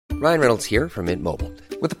Ryan Reynolds here from Mint Mobile.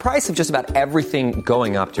 With the price of just about everything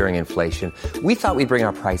going up during inflation, we thought we'd bring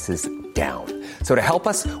our prices down. So to help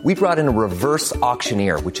us, we brought in a reverse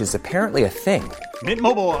auctioneer, which is apparently a thing. Mint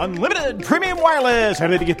Mobile Unlimited Premium Wireless. How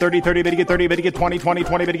to get 30, 30, bit to get 30, bit to get 20, 20,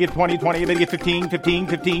 20, bit to get 20, 20, bit to get 15, 15,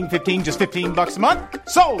 15, 15, just $15 a month?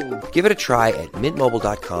 Sold! Give it a try at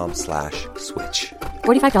mintmobile.com/switch.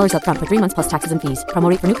 $45 up front for 3 months plus taxes and fees. Promo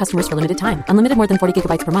rate for new customers for limited time. Unlimited more than 40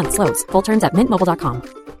 gigabytes per month. Slows full terms at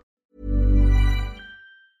mintmobile.com.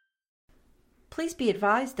 Please be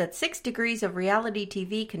advised that 6 Degrees of Reality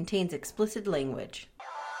TV contains explicit language.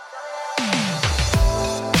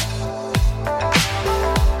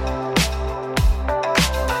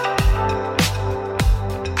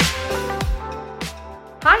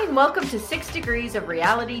 Hi, and welcome to 6 Degrees of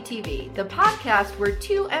Reality TV, the podcast where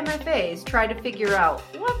two MFAs try to figure out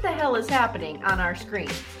what the hell is happening on our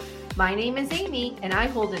screens. My name is Amy, and I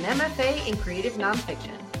hold an MFA in Creative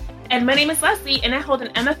Nonfiction. And my name is Leslie, and I hold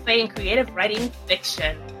an MFA in Creative Writing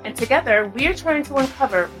Fiction. And together, we are trying to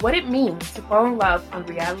uncover what it means to fall in love on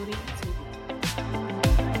reality TV.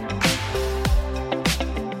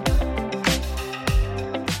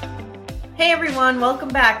 Hey everyone, welcome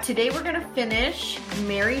back. Today we're going to finish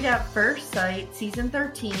Married at First Sight, Season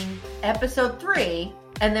 13, Episode 3,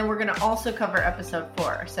 and then we're going to also cover Episode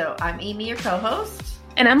 4. So I'm Amy, your co-host.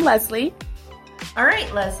 And I'm Leslie. All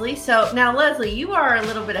right, Leslie. So now, Leslie, you are a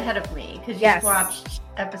little bit ahead of me because you watched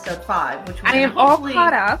Episode 5, which I am all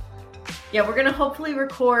caught up. Yeah, we're going to hopefully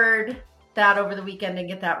record that over the weekend and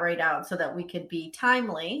get that right out so that we could be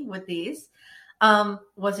timely with these.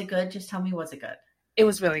 Was it good? Just tell me, was it good? It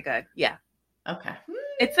was really good. Yeah. Okay.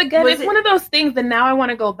 It's one of those things that now I want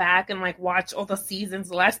to go back and like watch all the seasons,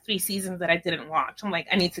 the last 3 seasons that I didn't watch. I'm like,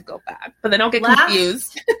 I need to go back, but then don't get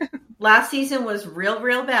confused. Last season was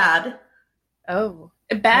real bad. Oh,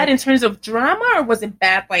 bad in terms of drama, or was it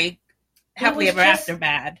bad like happily ever after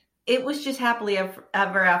bad? It was just happily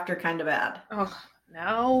ever after kind of bad. Oh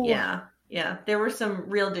no. Yeah. There were some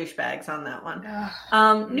real douchebags on that one.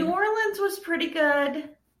 New Orleans was pretty good,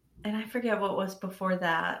 and I forget what was before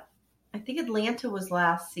that. I think Atlanta was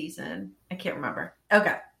last season. I can't remember.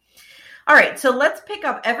 Okay. All right. So let's pick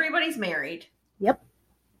up. Everybody's married. Yep.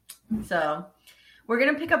 So we're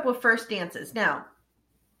going to pick up with first dances. Now,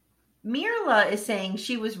 Mirla is saying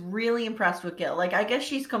she was really impressed with Gil. Like, I guess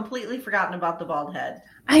she's completely forgotten about the bald head.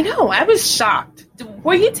 I know. I was shocked.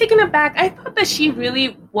 Were you taken aback? I thought that she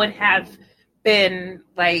really would have been,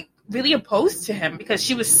 like, really opposed to him because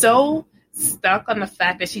she was so stuck on the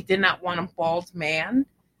fact that she did not want a bald man.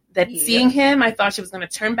 That seeing him, I thought she was going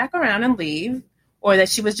to turn back around and leave, or that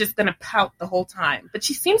she was just going to pout the whole time. But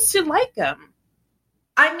she seems to like him.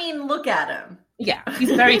 I mean, look at him. Yeah,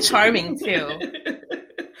 he's very charming, too.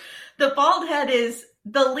 The bald head is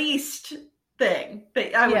the least thing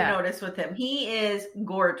that I would notice with him. He is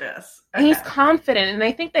gorgeous. Okay. And he's confident, and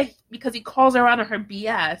I think that because he calls her out on her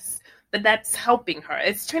BS, that's helping her.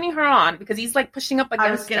 It's turning her on because he's like pushing up against her.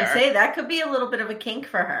 I was going to say that could be a little bit of a kink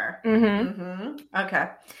for her. Okay.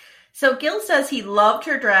 So Gil says he loved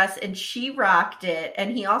her dress and she rocked it.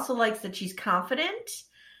 And he also likes that she's confident.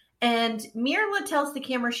 And Mirla tells the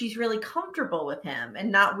camera she's really comfortable with him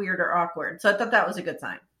and not weird or awkward. So I thought that was a good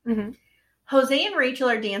sign. Jose and Rachel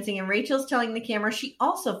are dancing, and Rachel's telling the camera she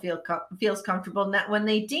also feels comfortable. And that when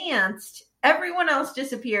they danced, everyone else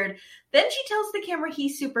disappeared. Then she tells the camera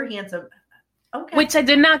he's super handsome. Okay. Which I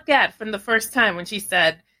did not get from the first time when she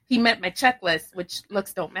said, he met my checklist, which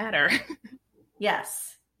looks don't matter. Yes.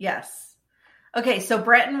 Okay, so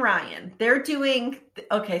Brett and Ryan, they're doing...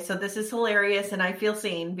 Okay, so this is hilarious, and I feel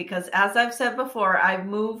seen because, as I've said before, I've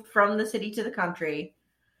moved from the city to the country,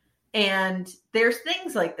 and there's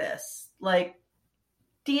things like this, like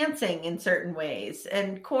dancing in certain ways,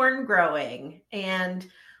 and corn growing, and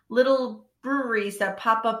little breweries that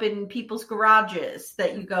pop up in people's garages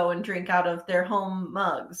that you go and drink out of their home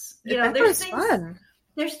mugs. You know, there's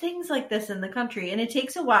things like this in the country, and it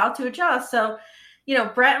takes a while to adjust. So, you know,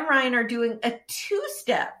 Brett and Ryan are doing a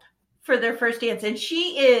 2-step for their first dance, and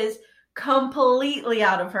she is completely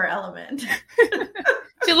out of her element.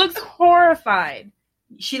 She looks horrified.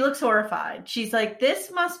 She's like,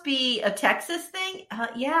 this must be a Texas thing.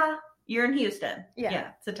 Yeah, you're in Houston.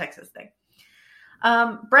 Yeah, it's a Texas thing.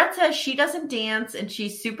 Brett says she doesn't dance and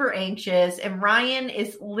she's super anxious, and Ryan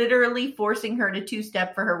is literally forcing her to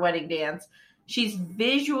 2-step for her wedding dance. She's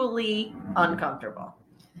visually uncomfortable.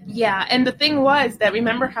 Yeah, and the thing was that,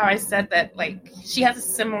 remember how I said that, like, she has a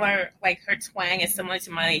similar, like, her twang is similar to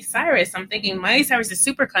Miley Cyrus. I'm thinking Miley Cyrus is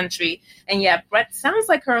super country, and yeah, Brett sounds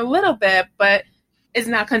like her a little bit, but is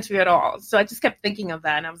not country at all. So I just kept thinking of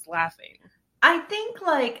that, and I was laughing. I think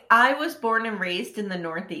like I was born and raised in the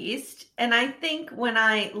Northeast. And I think when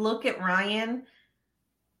I look at Ryan,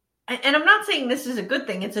 and I'm not saying this is a good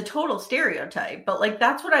thing, it's a total stereotype, but like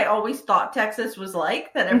that's what I always thought Texas was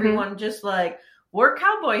like, that everyone just like wore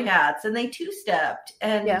cowboy hats and they two-stepped.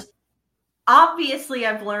 And obviously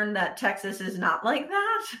I've learned that Texas is not like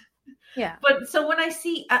that. Yeah. But so when I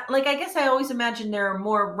see, like, I guess I always imagine there are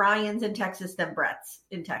more Ryans in Texas than Bretts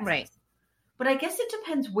in Texas. Right. But I guess it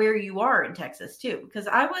depends where you are in Texas too, because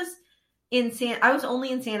I was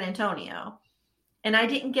only in San Antonio, and I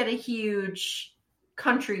didn't get a huge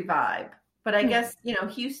country vibe. But I guess, you know,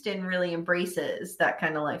 Houston really embraces that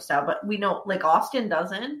kind of lifestyle, but we know like Austin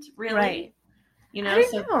doesn't really. Right. You know, I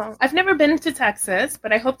don't know. I've never been to Texas,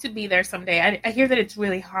 but I hope to be there someday. I hear that it's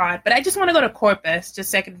really hot, but I just want to go to Corpus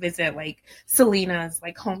just so I could visit like Selena's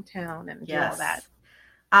like hometown and do all that.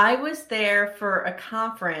 I was there for a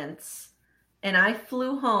conference, and I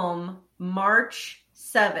flew home March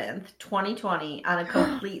 7th, 2020 on a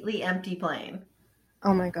completely empty plane.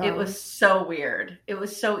 Oh my God. It was so weird. It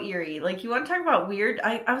was so eerie. Like, you want to talk about weird?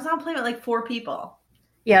 I was on a plane with like 4 people.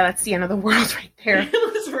 Yeah, that's the end of the world right there.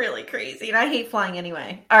 It was really crazy. And I hate flying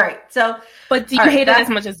anyway. All right. So, but do you hate it as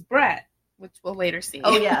much as Brett, which we'll later see?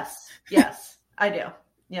 Oh, yes. Yes, I do.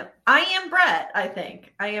 Yep. I am Brett, I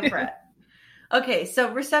think. I am Brett. Okay.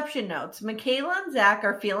 So reception notes. Michaela and Zach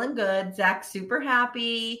are feeling good. Zach's super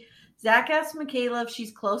happy. Zach asks Michaela if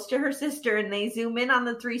she's close to her sister, and they zoom in on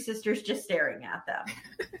the 3 sisters just staring at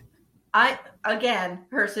them. Again,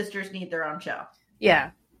 her sisters need their own show.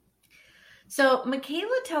 Yeah. So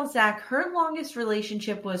Michaela tells Zach her longest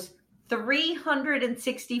relationship was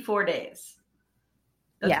 364 days.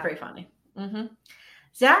 That's pretty funny. Mm-hmm.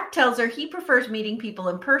 Zach tells her he prefers meeting people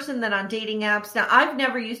in person than on dating apps. Now, I've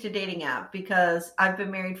never used a dating app because I've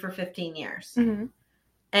been married for 15 years. Mm-hmm.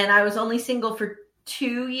 And I was only single for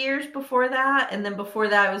 2 years before that. And then before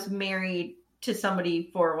that, I was married to somebody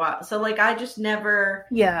for a while. So, like, I just never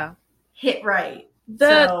hit right.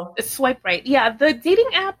 Swipe right. Yeah, the dating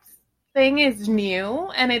app thing is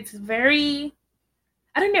new, and it's very,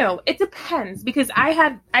 I don't know, it depends, because I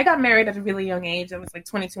got married at a really young age. I was like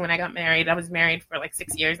 22 when I got married. I was married for like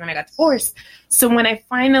 6 years, and I got divorced. So when I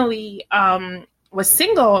finally was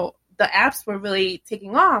single, the apps were really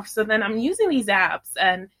taking off. So then I'm using these apps,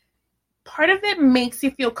 and part of it makes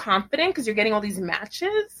you feel confident because you're getting all these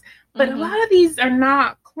matches, but a lot of these are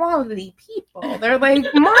not quality people. They're like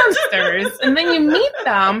monsters. And then you meet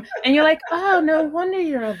them and you're like, oh, no wonder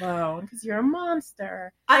you're alone, because you're a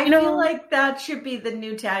monster. I feel like that should be the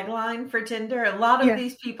new tagline for Tinder. A lot of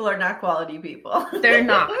these people are not quality people. They're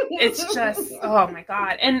not. It's just, oh my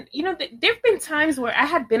God. And, you know, there have been times where I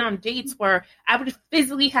had been on dates where I would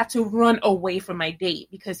physically have to run away from my date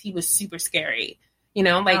because he was super scary. You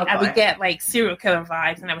know, like I would get like serial killer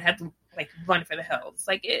vibes, and I would have to like run for the hills.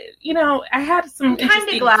 Like, you know, I had some. I'm kind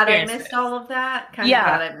of glad I missed all of that. Kind of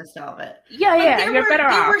glad I missed all of it. Yeah, you're better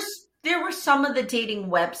off. There were some of the dating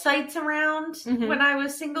websites around when I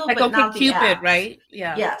was single, like but not the Cupid, apps. right?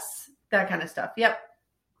 Yeah. Yes, that kind of stuff. Yep.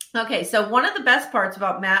 Okay, so one of the best parts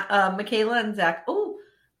about Michaela and Zach,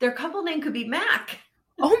 their couple name could be Mac.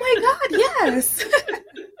 Oh my God, yes.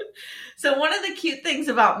 So one of the cute things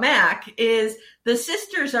about Mac is the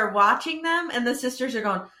sisters are watching them, and the sisters are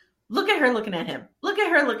going, look at her looking at him. Look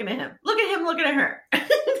at her looking at him. Look at him looking at her.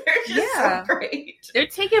 They're just so great. They're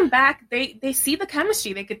taken back. They see the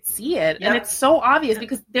chemistry. They could see it. Yep. And it's so obvious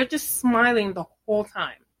because they're just smiling the whole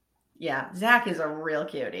time. Yeah. Zach is a real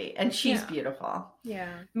cutie, and she's beautiful.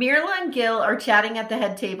 Yeah. Mirla and Gil are chatting at the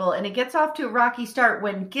head table, and it gets off to a rocky start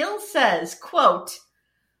when Gil says, quote,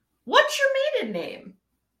 "What's your maiden name?"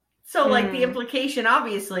 So, like, the implication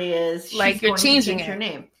obviously is like she's you're going changing to change her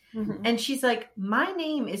name. Mm-hmm. And she's like, my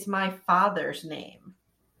name is my father's name.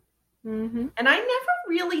 Mm-hmm. And I never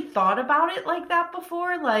really thought about it like that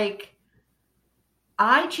before. Like,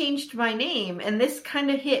 I changed my name, and this kind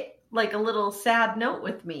of hit like a little sad note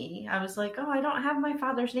with me. I was like, oh, I don't have my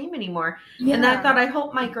father's name anymore. Yeah. And I thought, I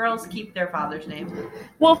hope my girls keep their father's name.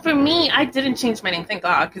 Well, for me, I didn't change my name, thank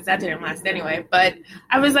God, because that didn't last anyway. But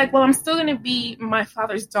I was like, well, I'm still going to be my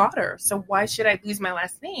father's daughter, so why should I lose my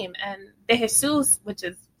last name? And De Jesus, which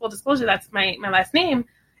is, full disclosure, that's my last name,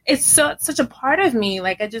 it's such a part of me.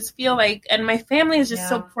 Like, I just feel like, and my family is just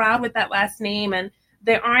so proud with that last name, and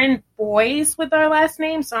there aren't boys with our last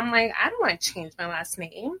name, so I'm like, I don't want to change my last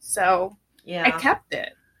name, so I kept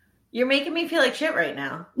it. You're making me feel like shit right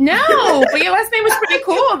now. No, but your last name was pretty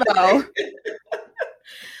cool, though.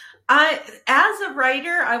 As a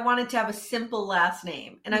writer, I wanted to have a simple last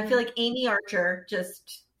name, and I feel like Amy Archer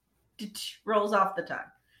just rolls off the tongue.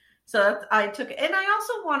 So I took it. And I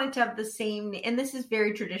also wanted to have the same, and this is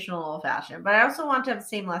very traditional old fashioned, but I also want to have the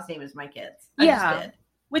same last name as my kids. I just did.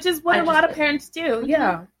 Which is what a lot of parents do. Mm-hmm.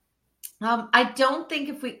 Yeah. I don't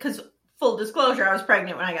think because full disclosure, I was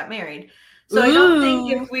pregnant when I got married. So I don't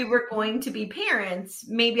think if we were going to be parents,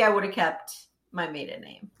 maybe I would have kept my maiden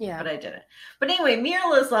name. Yeah. But I didn't. But anyway,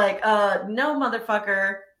 Mirla's like, no,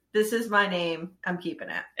 motherfucker. This is my name. I'm keeping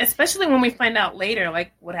it. Especially when we find out later,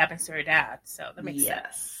 like, what happens to her dad. So that makes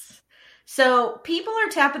sense. So people are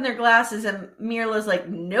tapping their glasses and Mirla's like,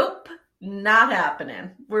 nope, not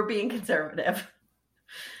happening. We're being conservative.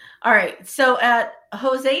 All right. So at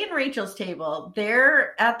Jose and Rachel's table,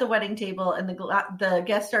 they're at the wedding table and the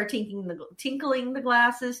guests are tinkling the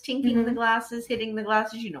glasses, the glasses, hitting the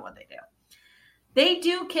glasses. You know what they do. They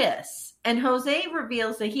do kiss. And Jose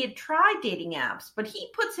reveals that he had tried dating apps, but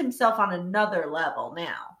he puts himself on another level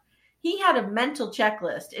now. He had a mental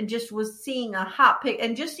checklist and just was seeing a hot pic,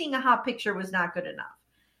 and just seeing a hot picture was not good enough.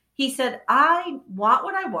 He said, I want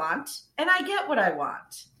what I want and I get what I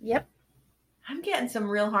want. Yep. I'm getting some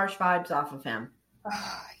real harsh vibes off of him.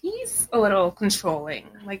 He's a little controlling.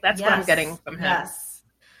 Like, that's what I'm getting from him. Yes.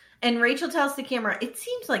 And Rachel tells the camera, it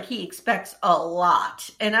seems like he expects a lot.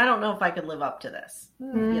 And I don't know if I could live up to this.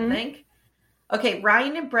 Mm-hmm. You think? Okay,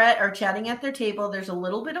 Ryan and Brett are chatting at their table. There's a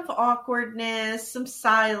little bit of awkwardness, some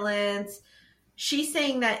silence. She's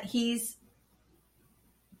saying that he's...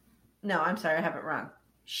 No, I'm sorry, I have it wrong.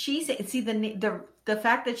 She's... See, the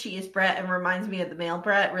fact that she is Brett and reminds me of the male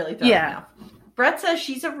Brett really throws me off. Brett says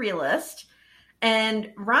she's a realist,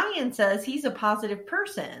 and Ryan says he's a positive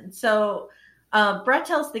person. So Brett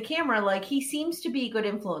tells the camera, like, he seems to be a good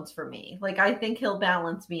influence for me. Like, I think he'll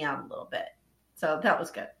balance me out a little bit. So that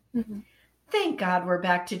was good. Mm-hmm. Thank God we're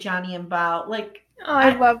back to Johnny and Bao. Like,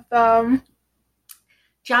 I love them.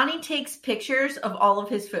 Johnny takes pictures of all of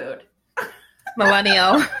his food.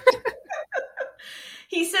 Millennial.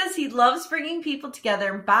 He says he loves bringing people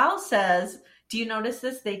together. And Bao says, do you notice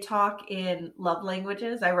this? They talk in love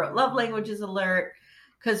languages. I wrote love languages alert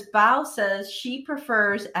because Bao says she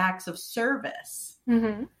prefers acts of service.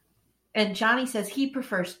 Mm-hmm. And Johnny says he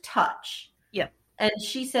prefers touch. Yep. And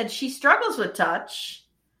she said she struggles with touch.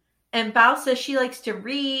 And Bao says she likes to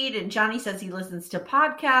read. And Johnny says he listens to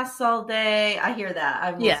podcasts all day. I hear that.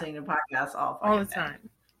 I'm listening to podcasts all the time.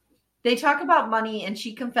 They talk about money, and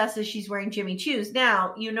she confesses she's wearing Jimmy Choo's.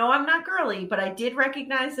 Now, you know I'm not girly, but I did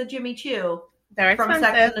recognize the Jimmy Choo from Sex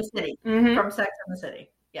and the City. Mm-hmm. From Sex and the City,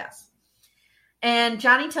 yes. And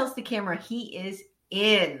Johnny tells the camera he is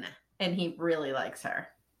in, and he really likes her.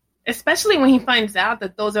 Especially when he finds out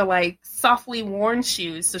that those are, like, softly worn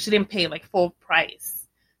shoes, so she didn't pay, like, full price.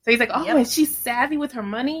 So he's like, and she's savvy with her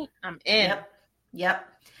money? I'm in. Yep.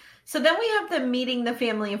 So then we have them meeting the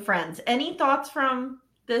family and friends. Any thoughts from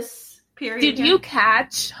this period? Did you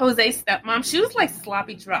catch Jose's stepmom? She was like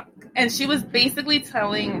sloppy drunk, and she was basically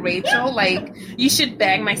telling Rachel, like, you should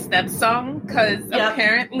bang my stepson because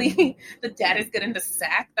apparently the dad is getting the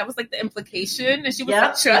sack. That was like the implication. And she was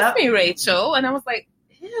like, trust me, Rachel. And I was like,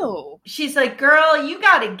 ew. She's like, girl, you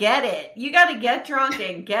got to get it. You got to get drunk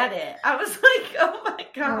and get it. I was like, oh my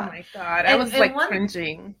God. Oh my God. I was like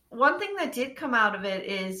cringing. One thing that did come out of it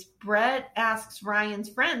is Brett asks Ryan's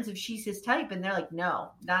friends if she's his type, and they're like,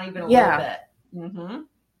 no, not even a little bit. Mm-hmm.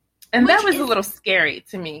 And that was a little scary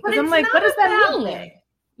to me, because I'm like, what does that mean? Thing.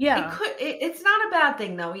 Yeah. It's not a bad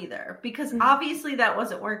thing, though, either, because obviously that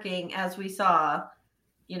wasn't working. As we saw,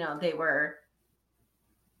 they were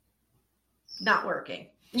not working.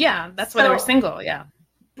 Yeah, that's why they were single, yeah.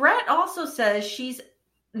 Brett also says she's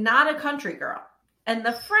not a country girl. And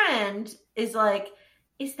the friend is like,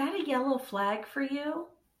 is that a yellow flag for you?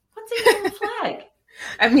 What's a yellow flag?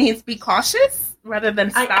 I mean, be cautious rather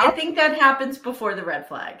than stop. I think that happens before the red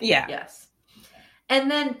flag. Yeah. Yes. And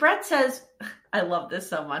then Brett says, I love this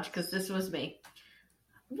so much because this was me.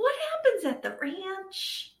 What happens at the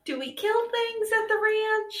ranch? Do we kill things at the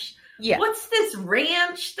ranch? Yeah. What's this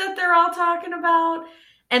ranch that they're all talking about?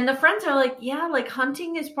 And the friends are like, yeah, like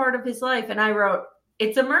hunting is part of his life. And I wrote,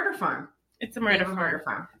 it's a murder farm. It's a murder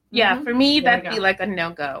farm. Yeah, for me, that'd be like a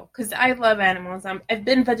no-go. Because I love animals. I've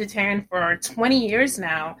been vegetarian for 20 years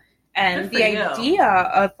now. And the idea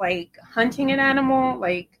of, like, hunting an animal,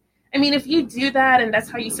 like, I mean, if you do that and that's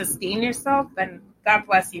how you sustain yourself, then God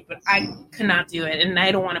bless you. But I cannot do it, and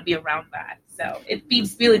I don't want to be around that. So it'd be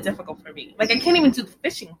really difficult for me. Like, I can't even do the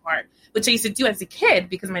fishing part, which I used to do as a kid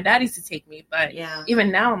because my dad used to take me. But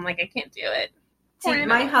even now, I'm like, I can't do it. See,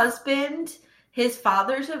 my husband, his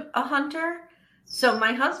father's a hunter. So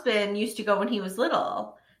my husband used to go when he was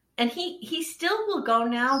little, and he still will go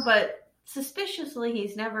now, but suspiciously,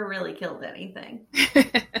 he's never really killed anything.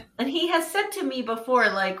 And he has said to me before,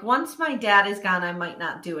 like, once my dad is gone, I might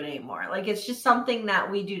not do it anymore. Like, it's just something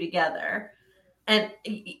that we do together. And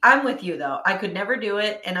I'm with you, though. I could never do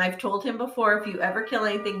it. And I've told him before, if you ever kill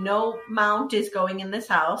anything, no mount is going in this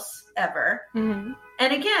house ever. Mm-hmm.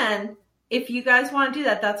 And again, if you guys want to do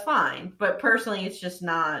that, that's fine. But personally, it's just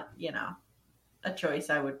not, a choice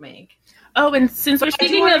I would make. Oh, and since we're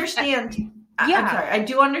speaking of... I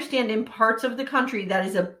do understand in parts of the country that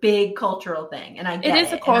is a big cultural thing. And I get it. It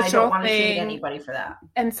is a cultural thing. I don't want to shade anybody for that.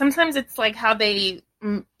 And sometimes it's like how they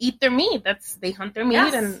eat their meat. They hunt their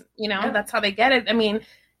meat and, that's how they get it. I mean,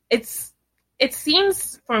 it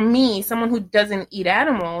seems for me, someone who doesn't eat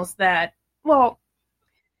animals that,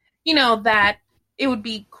 that it would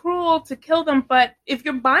be cruel to kill them. But if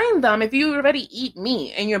you're buying them, if you already eat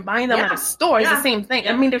meat and you're buying them at a store, it's the same thing.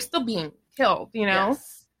 I mean, they're still being killed,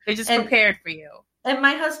 Yes. They're just prepared for you. And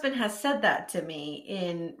my husband has said that to me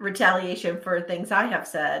in retaliation for things I have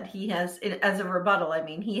said. He has, as a rebuttal,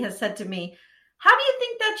 he has said to me, how do you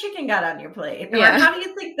think that chicken got on your plate? Yeah. Or how do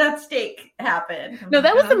you think that steak happened? No,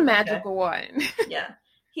 that was a magical one. Yeah.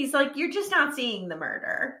 He's like, you're just not seeing the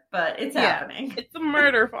murder, but it's happening. It's a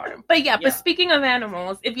murder farm. But but speaking of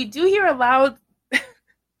animals, if you do hear a loud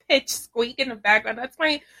pitch squeak in the background, that's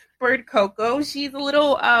my bird Coco. She's a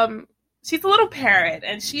little parrot,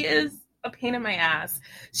 and she is a pain in my ass.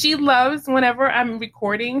 She loves whenever I'm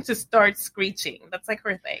recording to start screeching. That's like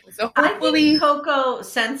her thing. So hopefully, I think Coco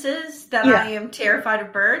senses that I am terrified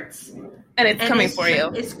of birds, and it's coming for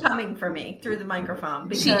you. It's coming for me through the microphone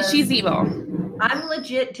because she's evil. I'm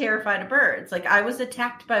legit terrified of birds. Like, I was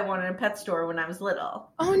attacked by one in a pet store when I was little.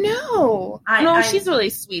 Oh no! She's really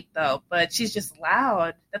sweet though, but she's just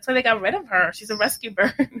loud. That's why they got rid of her. She's a rescue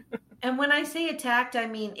bird. And when I say attacked, I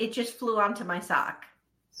mean it just flew onto my sock.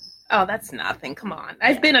 Oh, that's nothing. Come on.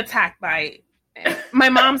 I've been attacked by my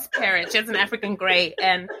mom's parrot. She has an African gray,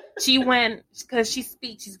 and she went, because she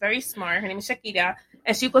speaks, she's very smart. Her name is Shakira,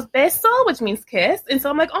 and she goes, beso, which means kiss. And so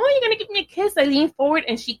I'm like, oh, you're going to give me a kiss? I lean forward,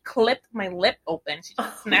 and she clipped my lip open. She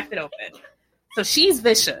just snapped it open. So she's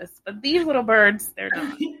vicious. But these little birds, they're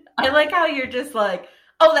not. I like how you're just like,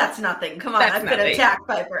 oh, that's nothing. Come on, I've been attacked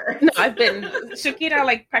by birds. No,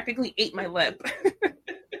 Shakira, practically ate my lip.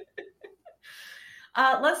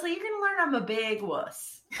 Leslie, you're going to learn I'm a big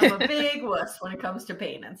wuss. I'm a big wuss when it comes to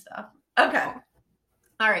pain and stuff. Okay.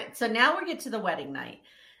 All right. So now we get to the wedding night.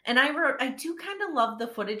 And I do kind of love the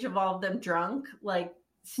footage of all of them drunk,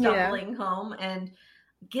 stumbling home. And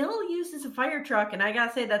Gil uses a fire truck. And I got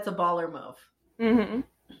to say, that's a baller move. Mm-hmm.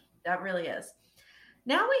 That really is.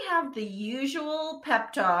 Now we have the usual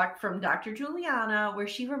pep talk from Dr. Juliana, where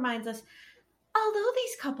she reminds us, although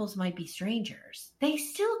these couples might be strangers, they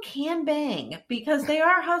still can bang because they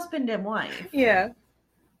are husband and wife. Yeah.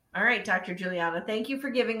 All right, Dr. Juliana, thank you for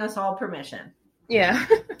giving us all permission. Yeah.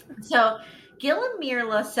 So Gil and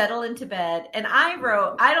Mirla settle into bed, and I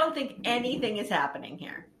wrote, I don't think anything is happening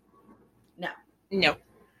here. No.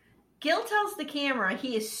 Gil tells the camera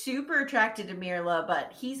he is super attracted to Mirla,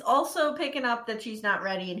 but he's also picking up that she's not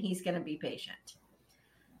ready and he's going to be patient.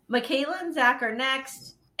 Michaela and Zach are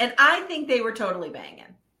next. And I think they were totally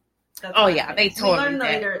banging. They totally We learned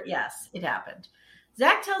later, yes, it happened.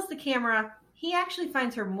 Zach tells the camera he actually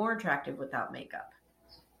finds her more attractive without makeup.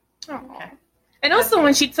 Oh. Okay. And also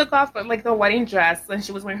when she took off the wedding dress and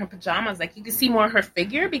she was wearing her pajamas, you could see more of her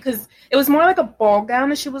figure because it was more like a ball gown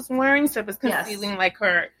that she was wearing. So it was concealing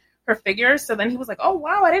her figure. So then he was like, oh,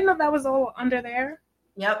 wow, I didn't know that was all under there.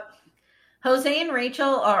 Yep. Jose and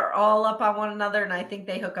Rachel are all up on one another, and I think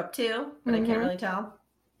they hook up too, but I can't really tell.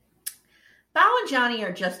 Bao and Johnny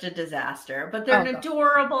are just a disaster, but they're an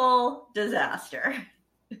adorable disaster.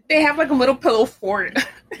 They have a little pillow fort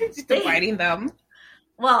dividing them.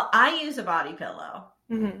 Well, I use a body pillow.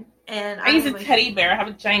 Mm-hmm. And I use a teddy bear. I have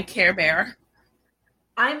a giant Care Bear.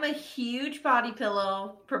 I'm a huge body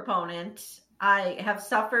pillow proponent. I have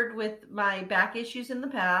suffered with my back issues in the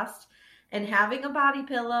past, and having a body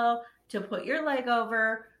pillow to put your leg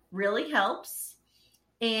over really helps.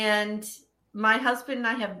 And my husband and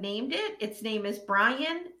I have named it. Its name is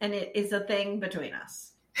Brian, and it is a thing between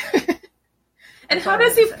us. And how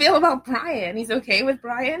does he feel about Brian? He's okay with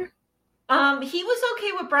Brian? He was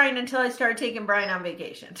okay with Brian until I started taking Brian on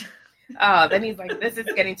vacation. Oh, then he's like, this is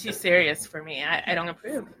getting too serious for me. I don't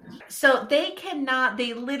approve. So they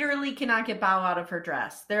literally cannot get Bao out of her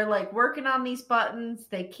dress. They're working on these buttons.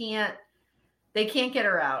 They can't get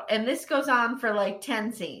her out. And this goes on for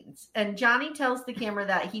 10 scenes. And Johnny tells the camera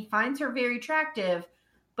that he finds her very attractive,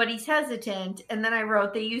 but he's hesitant. And then I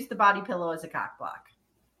wrote, they use the body pillow as a cock block.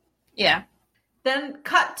 Yeah. Then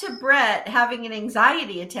cut to Brett having an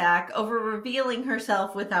anxiety attack over revealing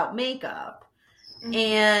herself without makeup. Mm-hmm.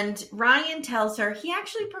 And Ryan tells her he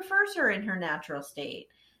actually prefers her in her natural state.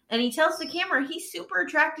 And he tells the camera he's super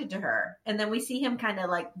attracted to her. And then we see him kind of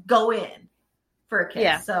like go in for a kiss.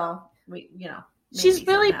 Yeah. So, she's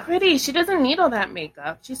really pretty. She doesn't need all that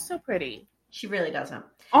makeup. She's so pretty. She really doesn't.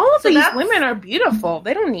 All of these women are beautiful.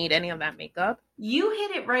 They don't need any of that makeup. You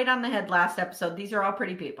hit it right on the head last episode. These are all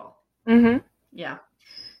pretty people. Mm-hmm. Yeah.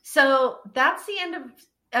 So that's the end of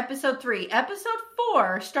episode 3. Episode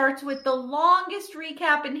 4 starts with the longest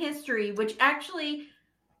recap in history, which actually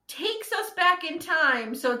takes us back in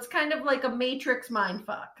time. So it's kind of like a Matrix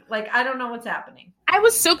mindfuck. Like, I don't know what's happening. I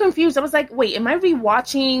was so confused. I was like, wait, am I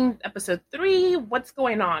rewatching episode 3? What's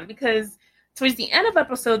going on? Because towards the end of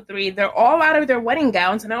episode 3, they're all out of their wedding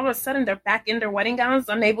gowns, and all of a sudden they're back in their wedding gowns,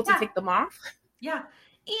 unable to take them off. Yeah.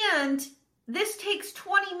 And this takes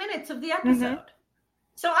 20 minutes of the episode. Mm-hmm.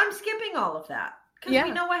 So I'm skipping all of that because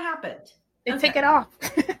we know what happened. They take it off.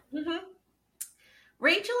 Mm-hmm.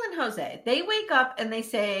 Rachel and Jose, they wake up and they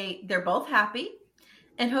say they're both happy.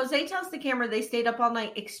 And Jose tells the camera they stayed up all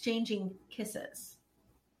night exchanging kisses.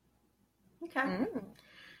 Okay. Mm.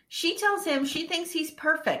 She tells him she thinks he's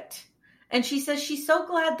perfect. And she says she's so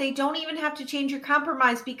glad they don't even have to change or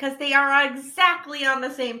compromise because they are exactly on the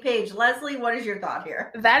same page. Leslie, what is your thought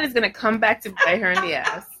here? That is going to come back to bite her in the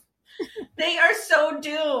ass. They are so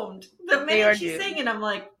doomed. The minute she's singing, I'm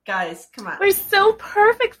like, guys, come on. We're so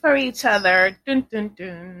perfect for each other. Dun, dun,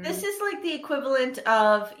 dun. This is like the equivalent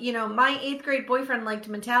of, my 8th grade boyfriend liked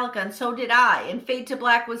Metallica, and so did I. And Fade to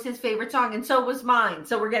Black was his favorite song, and so was mine.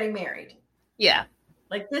 So we're getting married. Yeah.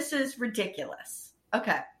 Like, this is ridiculous.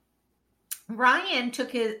 Okay. Ryan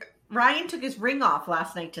took his ring off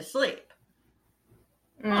last night to sleep.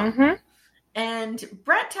 Mm-hmm. And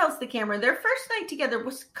Brett tells the camera their first night together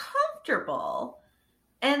was comfortable.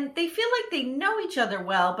 And they feel like they know each other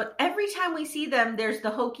well, but every time we see them, there's the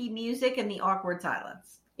hokey music and the awkward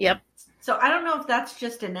silence. Yep. So I don't know if that's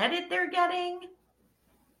just an edit they're getting.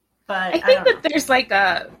 But I think that there's like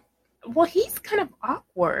he's kind of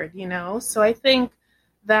awkward, So I think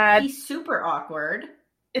that he's super awkward.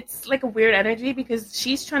 It's like a weird energy because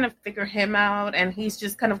she's trying to figure him out and he's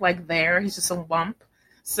just kind of like there. He's just a lump.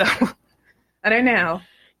 So I don't know.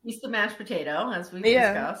 He's the mashed potato, as we've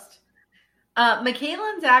discussed.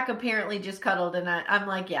 Michaela and Zach apparently just cuddled, and I'm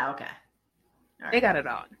like, yeah, okay. All right. They got it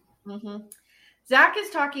on. Mm-hmm. Zach is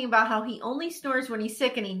talking about how he only snores when he's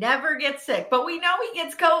sick and he never gets sick, but we know he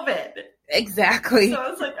gets COVID. Exactly. So I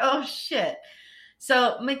was like, oh, shit.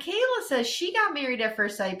 So Michaela says she got married at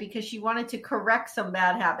first sight because she wanted to correct some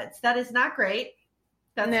bad habits. That is not great.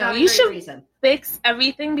 That's not a great reason. You should fix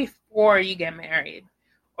everything before you get married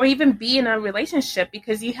or even be in a relationship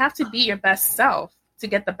because you have to be your best self to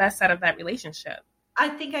get the best out of that relationship. I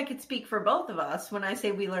think I could speak for both of us when I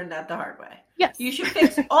say we learned that the hard way. Yes. You should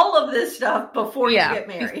fix all of this stuff before you get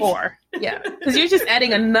married. Because you're just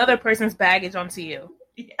adding another person's baggage onto you.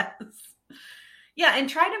 Yes. Yeah, and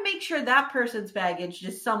try to make sure that person's baggage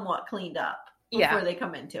is somewhat cleaned up before they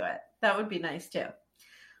come into it. That would be nice, too.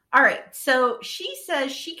 All right, so she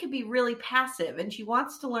says she could be really passive, and she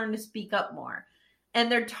wants to learn to speak up more.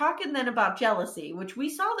 And they're talking then about jealousy, which we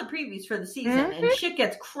saw the previews for the season, and shit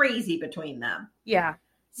gets crazy between them. Yeah.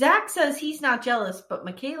 Zach says he's not jealous, but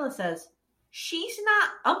Michaela says she's not,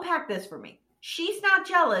 unpack this for me. She's not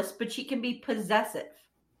jealous, but she can be possessive.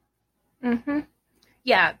 Mm-hmm.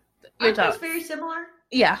 Yeah. Aren't those very similar?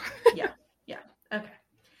 Yeah. Yeah. Okay.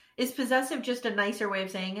 Is possessive just a nicer way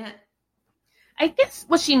of saying it? I guess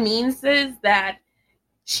what she means is that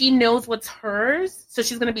she knows what's hers, so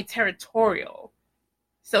she's going to be territorial.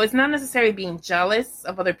 So it's not necessarily being jealous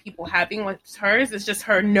of other people having what's hers. It's just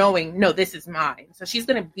her knowing, no, this is mine. So she's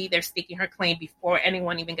going to be there staking her claim before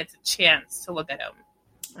anyone even gets a chance to look at him.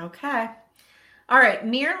 Okay. All right.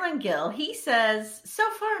 Marilyn Gill, he says, so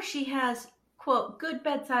far she has, quote, good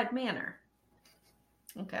bedside manner.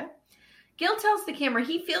 Okay. Gil tells the camera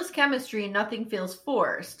he feels chemistry and nothing feels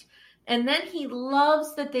forced. And then he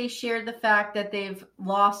loves that they share the fact that they've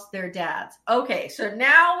lost their dads. Okay, so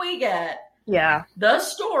now we get the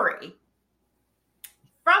story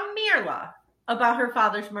from Mirla about her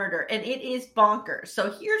father's murder. And it is bonkers.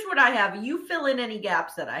 So here's what I have. You fill in any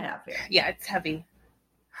gaps that I have here. Yeah, it's heavy.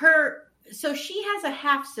 So she has a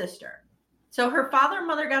half-sister. So her father and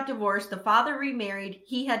mother got divorced. The father remarried.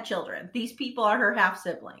 He had children. These people are her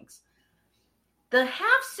half-siblings. The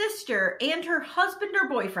half-sister and her husband or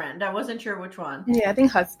boyfriend, I wasn't sure which one. Yeah, I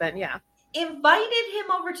think husband, yeah. Invited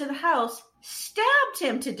him over to the house, stabbed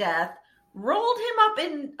him to death, rolled him up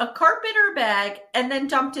in a carpenter bag, and then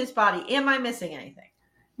dumped his body. Am I missing anything?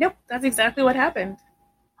 Nope, that's exactly what happened.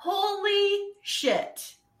 Holy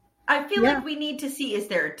shit. I feel like we need to see, is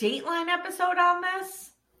there a Dateline episode on this?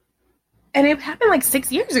 And it happened like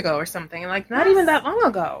 6 years ago or something, like not even that long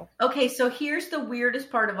ago. Okay, so here's the weirdest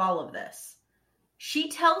part of all of this. She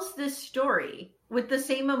tells this story with the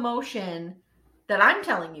same emotion that I'm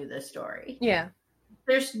telling you this story. Yeah.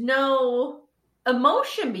 There's no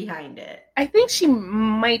emotion behind it. I think she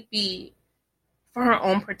might be, for her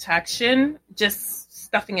own protection, just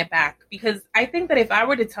stuffing it back. Because I think that if I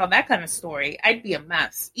were to tell that kind of story, I'd be a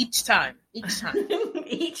mess each time. Each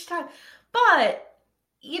time. But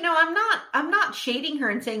I'm not shading her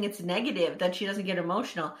and saying it's negative that she doesn't get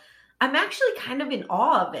emotional. I'm actually kind of in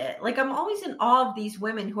awe of it. Like, I'm always in awe of these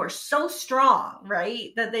women who are so strong, right?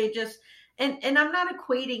 That they just, and I'm not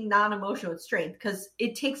equating non-emotional with strength, because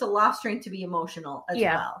it takes a lot of strength to be emotional as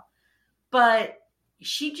well. But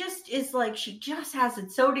she just is like, she just has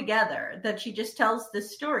it so together that she just tells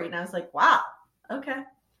this story. And I was like, wow, okay.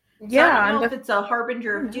 So I don't know if it's a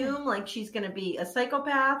harbinger of doom, like she's going to be a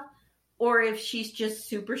psychopath, or if she's just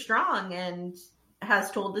super strong and has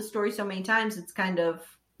told this story so many times, it's kind of...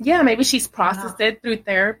 Yeah, maybe she's processed it through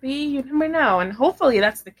therapy. You never know. And hopefully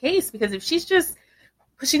that's the case, because if she's just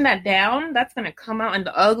pushing that down, that's going to come out in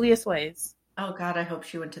the ugliest ways. Oh, God, I hope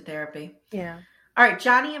she went to therapy. Yeah. All right,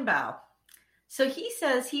 Johnny and Bao. So he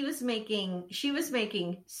says she was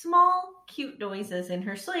making small, cute noises in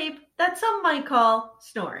her sleep that some might call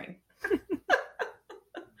snoring.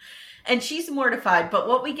 And she's mortified. But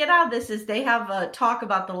what we get out of this is they have a talk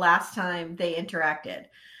about the last time they interacted.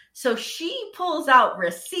 So she pulls out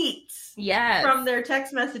receipts from their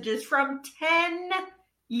text messages from 10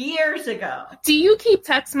 years ago. Do you keep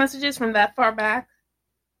text messages from that far back?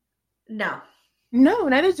 No. No,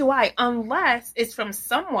 neither do I, unless it's from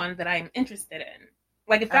someone that I'm interested in.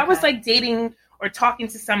 Like, if I was, like, dating or talking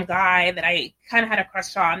to some guy that I kind of had a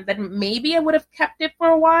crush on, then maybe I would have kept it for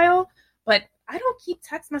a while. But I don't keep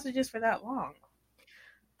text messages for that long.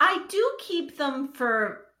 I do keep them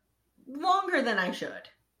for longer than I should.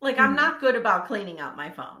 Like, I'm not good about cleaning out my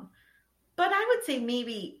phone. But I would say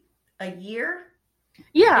maybe a year.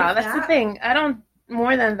 Yeah, that's the thing. I don't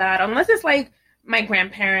more than that, unless it's like my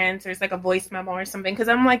grandparents or it's like a voice memo or something. Because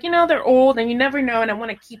I'm like, they're old and you never know, and I want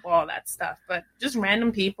to keep all that stuff. But just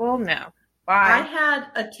random people, no. Bye. I had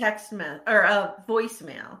a a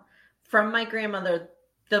voicemail from my grandmother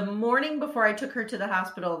the morning before I took her to the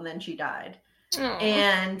hospital, and then she died. Aww.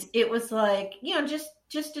 And it was like,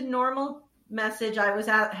 just a normal message. I was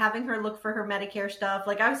having her look for her Medicare stuff.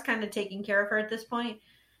 Like, I was kind of taking care of her at this point.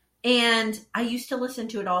 And I used to listen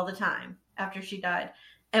to it all the time after she died.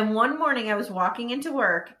 And one morning I was walking into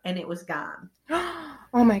work and it was gone.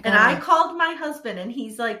 Oh my God. And I called my husband, and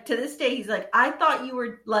he's like, to this day, he's like, I thought you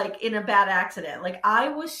were like in a bad accident. Like, I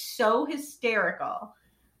was so hysterical.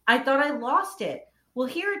 I thought I lost it. Well,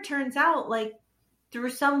 here it turns out, like,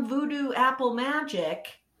 through some voodoo Apple magic,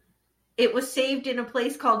 it was saved in a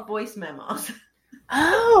place called voice memos.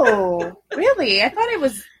 Oh, really? I thought it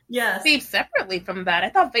was Yes. saved separately from that. I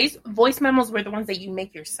thought voice memos were the ones that you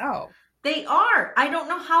make yourself. They are. I don't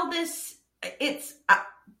know how it's,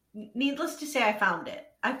 needless to say, I found it.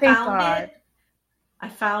 I found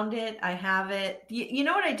it. I have it. You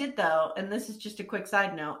know what I did, though? And this is just a quick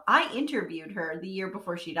side note. I interviewed her the year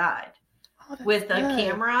before she died with a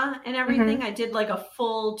camera and everything. Mm-hmm. I did like a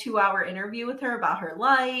full 2-hour interview with her about her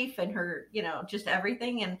life and her, just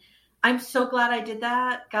everything. And I'm so glad I did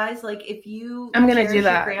that, guys. Like, if I'm going to do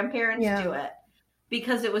that. Your grandparents, do it,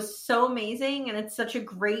 because it was so amazing. And it's such a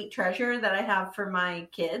great treasure that I have for my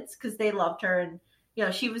kids, because they loved her. And,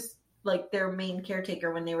 she was like their main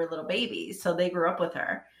caretaker when they were little babies. So they grew up with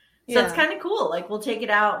her. So it's kind of cool. Like, we'll take it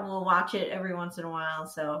out and we'll watch it every once in a while.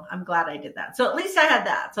 So I'm glad I did that. So at least I had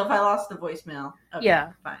that. So if I lost the voicemail,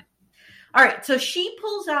 fine. All right. So she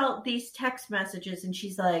pulls out these text messages and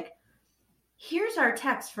she's like, here's our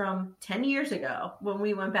text from 10 years ago when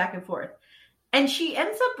we went back and forth. And she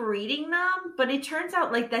ends up reading them, but it turns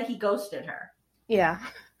out like that he ghosted her. Yeah.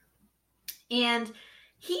 And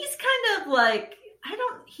he's kind of like,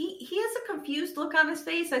 he has a confused look on his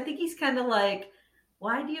face. I think he's kind of like,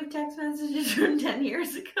 why do you have text messages from 10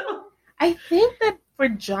 years ago? I think that for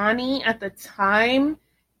Johnny at the time,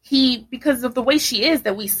 because of the way she is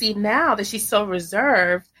that we see now, that she's so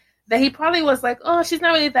reserved, that he probably was like, oh, she's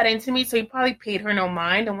not really that into me. So he probably paid her no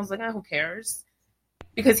mind and was like, who cares?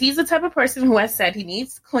 Because he's the type of person who has said he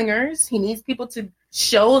needs clingers. He needs people to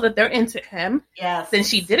show that they're into him. Yes. Since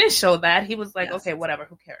she didn't show that, he was like, okay, whatever,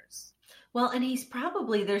 who cares? Well, and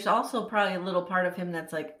there's also probably a little part of him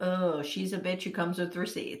that's like, oh, she's a bitch who comes with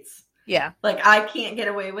receipts. Yeah. Like, I can't get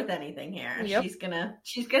away with anything here. Yep. She's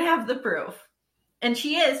gonna have the proof. And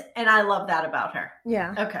she is, and I love that about her.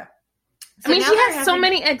 Yeah. Okay. So I mean, she has so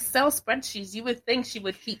many Excel spreadsheets. You would think she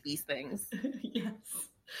would keep these things. Yes.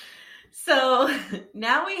 So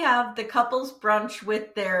now we have the couple's brunch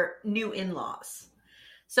with their new in-laws.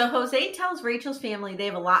 So Jose tells Rachel's family they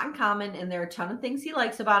have a lot in common and there are a ton of things he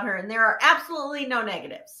likes about her, and there are absolutely no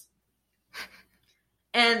negatives.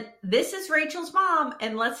 And this is Rachel's mom,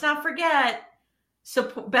 and let's not forget,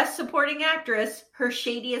 best supporting actress, her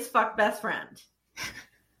shady as fuck best friend.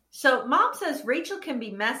 So mom says Rachel can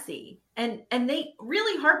be messy, and they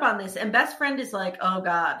really harp on this, and best friend is like, oh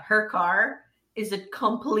God, her car is a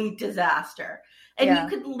complete disaster. And you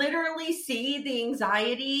could literally see the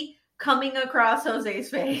anxiety coming across Jose's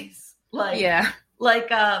face.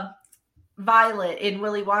 Like Violet in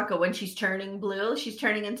Willy Wonka when she's turning blue, she's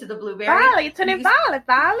turning into the blueberry. Violet, you're turning Violet.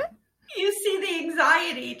 You see the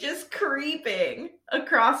anxiety just creeping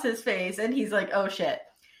across his face, and he's like, oh shit.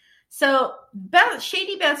 So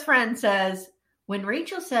shady best friend says, when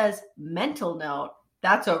Rachel says mental note,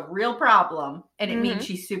 that's a real problem, and it means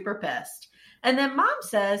she's super pissed. And then mom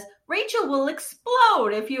says, Rachel will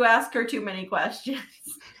explode if you ask her too many questions.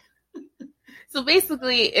 So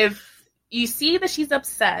basically, if you see that she's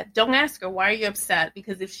upset, don't ask her, why are you upset?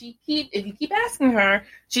 Because if you keep asking her,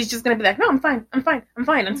 she's just going to be like, no, I'm fine.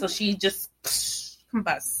 Until she just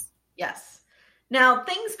combusts. Yes. Now,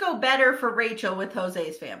 things go better for Rachel with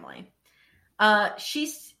Jose's family.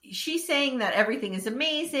 She's saying that everything is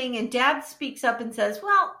amazing, and Dad speaks up and says,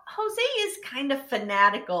 well, Jose is kind of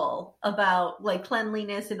fanatical about like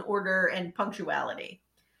cleanliness and order and punctuality.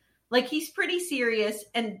 Like, he's pretty serious,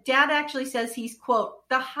 and Dad actually says he's, quote,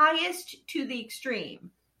 the highest to the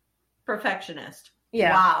extreme perfectionist.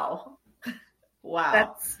 Yeah. Wow. Wow.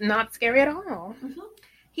 That's not scary at all. Mm-hmm.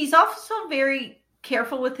 He's also very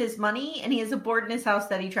careful with his money, and he has a board in his house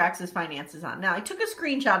that he tracks his finances on. Now, I took a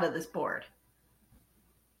screenshot of this board.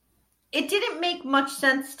 It didn't make much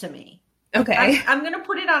sense to me. Okay. I'm going to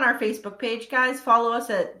put it on our Facebook page, guys. Follow us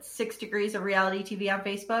at 6 Degrees of Reality TV on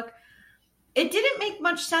Facebook. It didn't make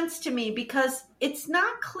much sense to me because it's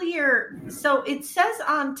not clear. So it says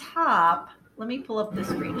on top, let me pull up the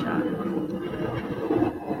screenshot.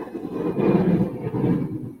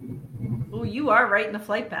 Oh, you are right in the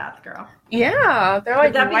flight path, girl. Yeah, they're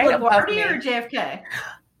like right above me. LaGuardia or JFK?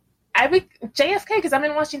 JFK because I'm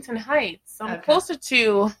in Washington Heights. So I'm closer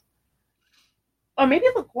to, or maybe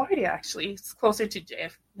LaGuardia actually. It's closer to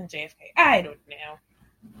than JFK. I don't know.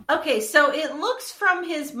 Okay, so it looks from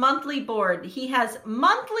his monthly board, he has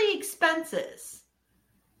monthly expenses,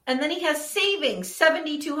 and then he has savings,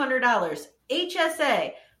 $7,200,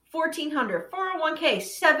 HSA, $1,400, 401k,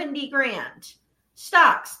 $70,000,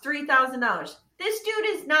 stocks, $3,000. This dude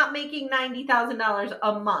is not making $90,000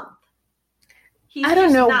 a month. I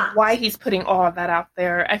don't know why he's putting all of that out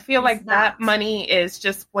there. I feel like that money is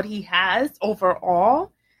just what he has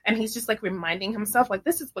overall, and he's just like reminding himself, like,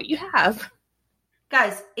 this is what you have.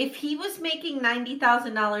 Guys, if he was making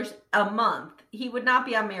 $90,000 a month, he would not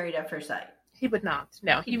be on Married at First Sight. He would not.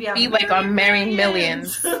 No, he'd be like on Marrying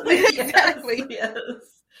Millions. Exactly. Yes.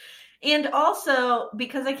 And also,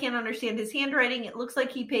 because I can't understand his handwriting, it looks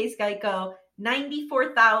like he pays Geico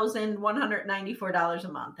 $94,194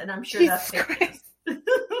 a month. And I'm sure that's fake.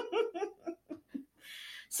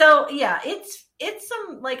 So, yeah, it's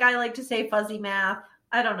some, like I like to say, fuzzy math.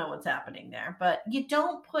 I don't know what's happening there, but you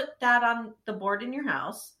don't put that on the board in your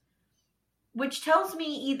house, which tells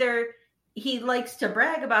me either he likes to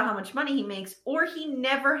brag about how much money he makes or he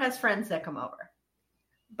never has friends that come over.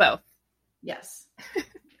 Both. Yes. Yes.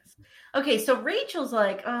 Okay, so Rachel's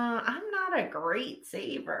like, I'm not a great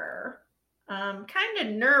saver. I'm kind of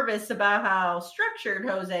nervous about how structured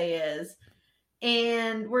Jose is,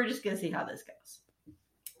 and we're just going to see how this goes.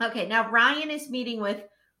 Okay, now Ryan is meeting with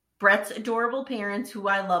Brett's adorable parents, who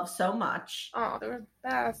I love so much. Oh, they're the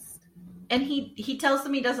best. And he tells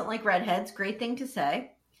them he doesn't like redheads. Great thing to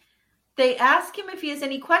say. They ask him if he has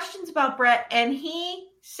any questions about Brett, and he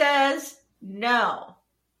says no.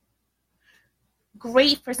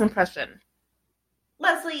 Great first impression.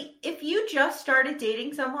 Leslie, if you just started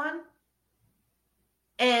dating someone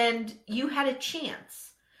and you had a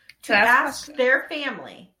chance to ask their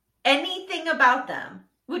family anything about them,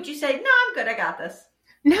 would you say, no, I'm good, I got this?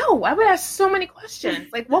 No, I would ask so many questions.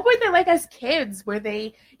 Like, what were they like as kids? Were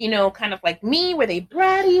they, kind of like me? Were they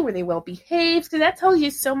bratty? Were they well-behaved? Because that tells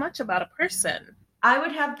you so much about a person. I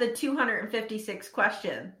would have the 256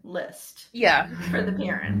 question list. Yeah. For the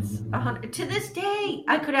parents. 100. To this day,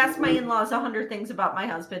 I could ask my in-laws 100 things about my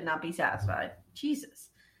husband and not be satisfied. Jesus.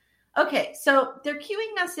 Okay, so they're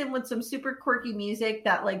cueing us in with some super quirky music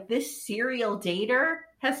that, like, this serial dater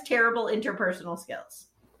has terrible interpersonal skills.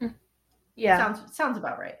 Yeah. Sounds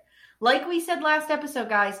about right. Like we said last episode,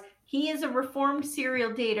 guys, he is a reformed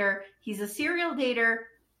serial dater. He's a serial dater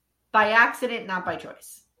by accident, not by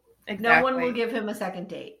choice. Exactly. No one will give him a second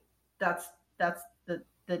date. That's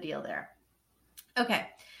the deal there. Okay.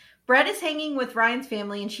 Brett is hanging with Ryan's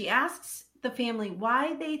family, and she asks the family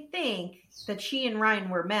why they think that she and Ryan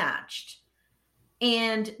were matched.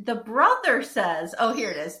 And the brother says, oh,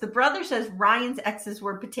 here it is. The brother says Ryan's exes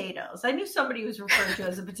were potatoes. I knew somebody was referred to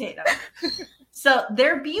as a potato. So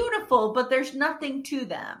they're beautiful, but there's nothing to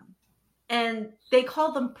them. And they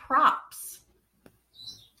call them props.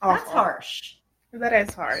 That's harsh. That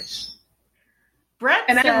is harsh. Brett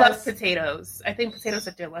and says, I love potatoes. I think potatoes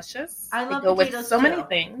are delicious. I love they go potatoes with so too. many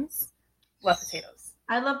things. Love potatoes.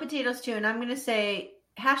 I love potatoes too. And I'm going to say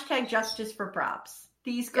hashtag justice for props.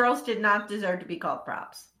 These girls did not deserve to be called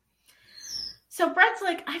props. So Brett's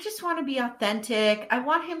like, I just want to be authentic. I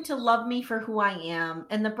want him to love me for who I am.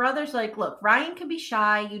 And the brother's like, look, Ryan can be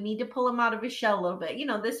shy. You need to pull him out of his shell a little bit. You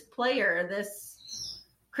know, this player, this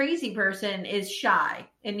crazy person is shy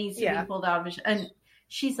and needs to be pulled out of his shell. And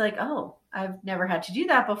she's like, oh, I've never had to do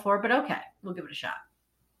that before, but okay, we'll give it a shot.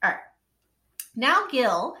 All right. Now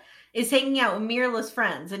Gil is hanging out with Mirla's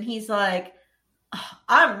friends, and he's like, oh,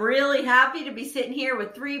 I'm really happy to be sitting here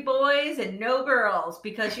with 3 boys and no girls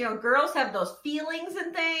because, you know, girls have those feelings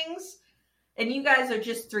and things, and you guys are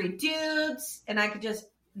just 3 dudes, and I could just,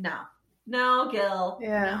 no, Gil.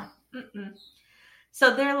 Yeah. No. Mm-mm.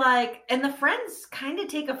 So they're like, and the friends kind of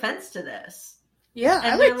take offense to this. Yeah,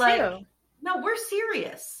 and I they're would like, too. no, we're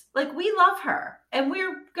serious. Like, we love her, and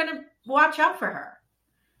we're going to watch out for her.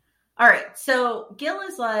 All right, so Gil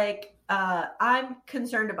is like, I'm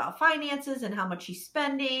concerned about finances and how much she's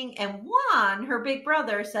spending. And Juan, her big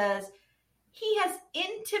brother, says he has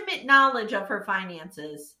intimate knowledge of her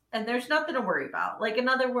finances, and there's nothing to worry about. Like, in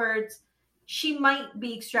other words, she might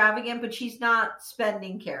be extravagant, but she's not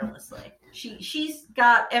spending carelessly. She's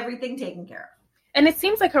got everything taken care of. And it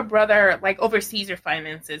seems like her brother, like, oversees her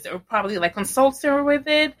finances or probably, like, consults her with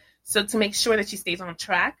it. So to make sure that she stays on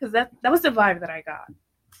track, because that was the vibe that I got.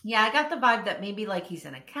 Yeah, I got the vibe that maybe, like, he's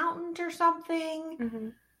an accountant or something. Mm-hmm.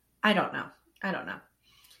 I don't know.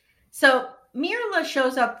 So Mirla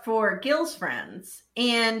shows up for Gil's friends,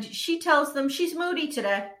 and she tells them she's moody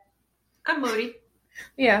today. I'm moody.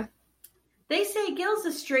 Yeah. They say Gil's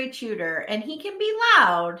a straight shooter, and he can be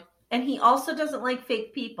loud, and he also doesn't like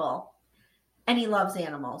fake people, and he loves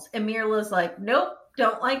animals. And Mirla's like, nope,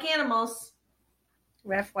 don't like animals.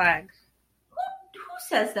 Red flag. Who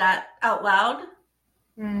says that out loud?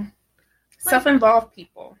 Self-involved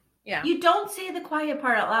people. Yeah. You don't say the quiet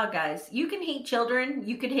part out loud, guys. You can hate children.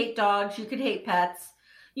 You could hate dogs. You could hate pets.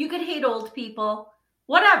 You could hate old people.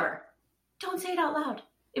 Whatever. Don't say it out loud.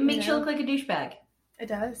 It makes you look like a douchebag. It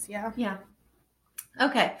does, yeah. Yeah.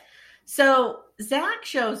 Okay. So Zach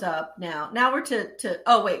shows up now. Now we're to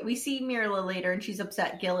oh, wait. We see Mirla later, and she's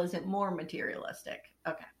upset Gil isn't more materialistic.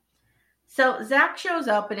 Okay. So Zach shows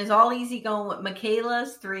up and is all easygoing with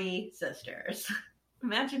Michaela's 3 sisters.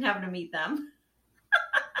 Imagine having to meet them.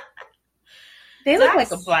 They look like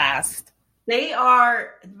a blast. They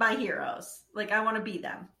are my heroes. Like, I want to be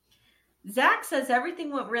them. Zach says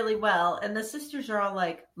everything went really well, and the sisters are all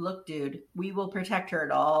like, look, dude, we will protect her at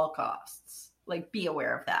all costs. Like, be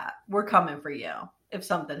aware of that. We're coming for you if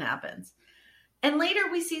something happens. And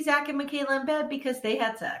later we see Zach and Michaela in bed because they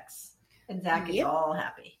had sex. And Zach is all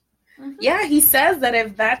happy. Mm-hmm. Yeah, he says that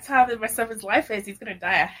if that's how the rest of his life is, he's going to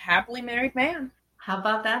die a happily married man. How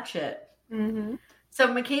about that shit? Mm-hmm.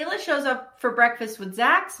 So Michaela shows up for breakfast with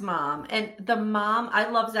Zach's mom. And the mom, I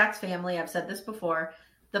love Zach's family. I've said this before.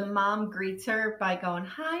 The mom greets her by going,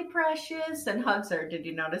 hi, precious, and hugs her. Did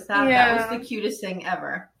you notice that? Yeah. That was the cutest thing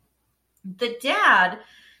ever. The dad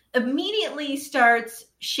immediately starts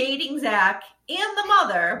shading Zach and the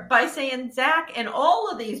mother by saying Zach and all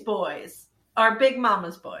of these boys are Big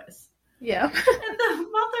Mama's boys. Yeah. And the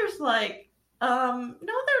mother's like, no,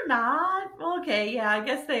 they're not. Okay, yeah, I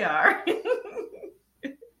guess they are.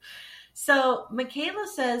 So Michaela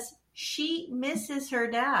says she misses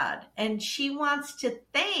her dad, and she wants to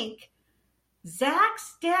thank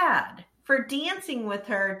Zach's dad for dancing with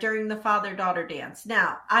her during the father-daughter dance.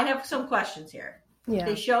 Now, I have some questions here. Yeah.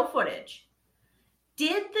 They show footage.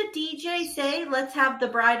 Did the DJ say, let's have the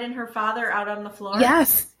bride and her father out on the floor?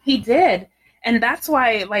 Yes, he did. And that's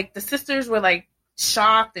why, like, the sisters were, like,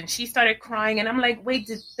 shocked, and she started crying. And I'm like, wait,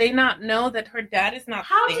 did they not know that her dad is not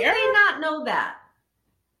How there? did they not know that?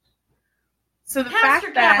 So the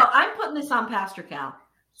Pastor fact that... Cal, I'm putting this on Pastor Cal.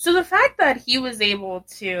 So the fact that he was able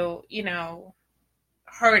to, you know,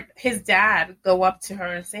 his dad go up to her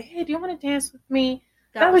and say, hey, do you want to dance with me?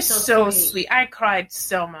 That was so sweet. I cried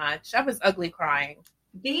so much. I was ugly crying.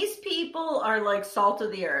 These people are like salt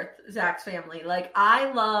of the earth, Zach's family. Like,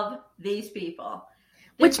 I love these people.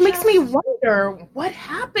 Which makes me wonder what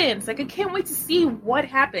happens. Like, I can't wait to see what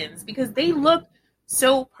happens because they look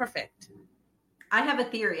so perfect. I have a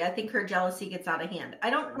theory. I think her jealousy gets out of hand. I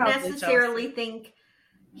don't necessarily think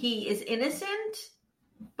he is innocent,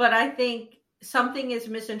 but I think something is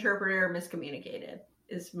misinterpreted or miscommunicated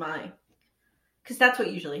because that's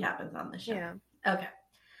what usually happens on the show. Yeah. Okay.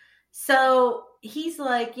 So he's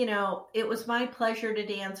like, it was my pleasure to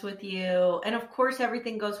dance with you. And of course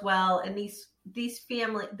everything goes well. And this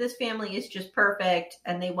family is just perfect.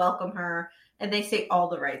 And they welcome her and they say all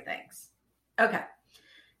the right things. Okay.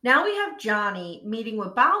 Now we have Johnny meeting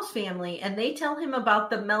with Bao's family and they tell him about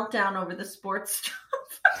the meltdown over the sports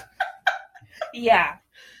stuff. Yeah.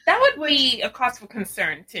 That would be a cause for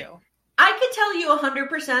concern too. I could tell you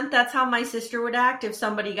 100% that's how my sister would act if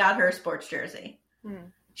somebody got her a sports jersey.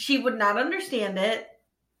 She would not understand it.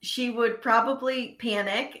 She would probably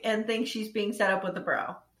panic and think she's being set up with a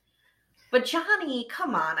bro. But Johnny,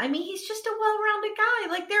 come on. I mean, he's just a well-rounded guy.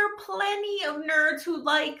 Like, there are plenty of nerds who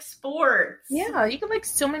like sports. Yeah, you can like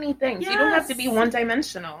so many things. Yes. You don't have to be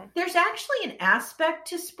one-dimensional. There's actually an aspect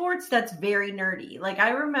to sports that's very nerdy. Like,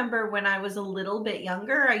 I remember when I was a little bit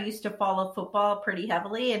younger, I used to follow football pretty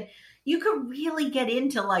heavily. And you could really get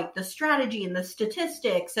into, like, the strategy and the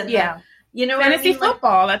statistics. And fantasy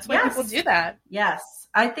football. That's why people do that. Yes.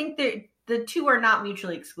 I think the two are not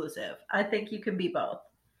mutually exclusive. I think you can be both.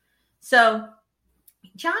 So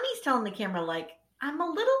Johnny's telling the camera, like, I'm a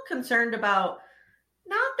little concerned about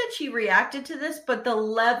not that she reacted to this, but the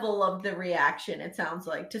level of the reaction, it sounds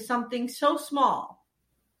like, to something so small.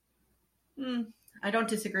 I don't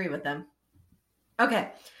disagree with them. Okay.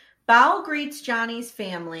 Bao greets Johnny's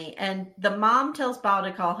family, and the mom tells Bao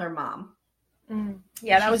to call her mom.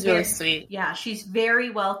 Yeah, that was really sweet. Yeah, she's very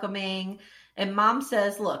welcoming. And mom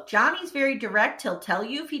says, look, Johnny's very direct. He'll tell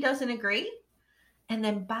you if he doesn't agree. And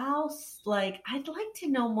then Bao's like, I'd like to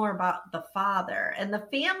know more about the father. And the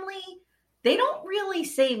family, they don't really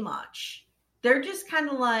say much. They're just kind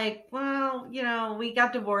of like, well, we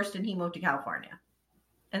got divorced and he moved to California.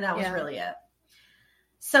 And that was really it.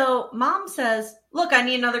 So mom says, look, I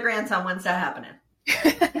need another grandson. When's that happening?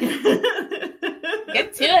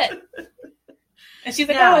 Get to it. And she's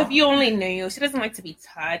like, if you only knew. She doesn't like to be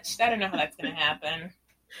touched. I don't know how that's going to happen.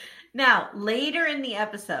 Now, later in the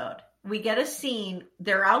episode, we get a scene.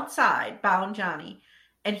 They're outside, Bao and Johnny,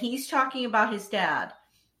 and he's talking about his dad.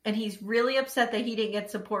 And he's really upset that he didn't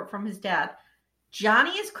get support from his dad.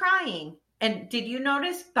 Johnny is crying. And did you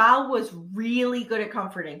notice Bao was really good at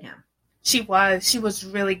comforting him? She was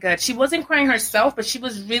really good. She wasn't crying herself, but she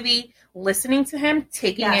was really listening to him,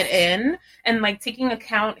 taking it in, and like taking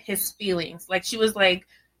account his feelings. Like she was like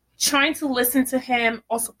trying to listen to him,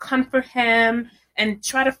 also comfort him, and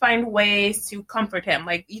try to find ways to comfort him.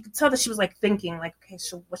 Like you could tell that she was like thinking, like, okay,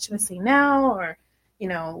 so what should I say now? Or,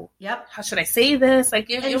 how should I say this?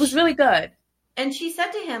 Like it was really good. And she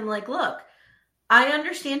said to him, like, look, I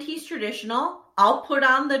understand he's traditional. I'll put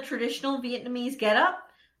on the traditional Vietnamese getup.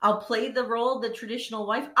 I'll play the role of the traditional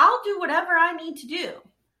wife. I'll do whatever I need to do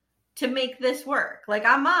to make this work. Like,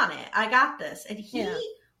 I'm on it. I got this. And he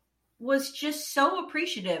was just so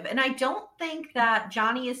appreciative. And I don't think that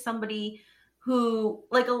Johnny is somebody who,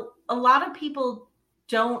 like, a lot of people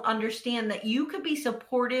don't understand that you could be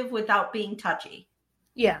supportive without being touchy.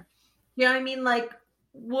 Yeah. You know what I mean? Like,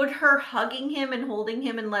 would her hugging him and holding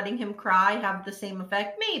him and letting him cry have the same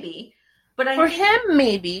effect? Maybe. But him,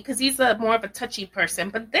 maybe, because he's more of a touchy person.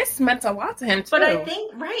 But this meant a lot to him, too. But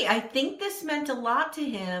I think this meant a lot to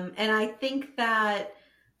him. And I think that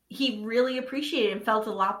he really appreciated it and felt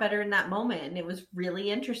a lot better in that moment. And it was really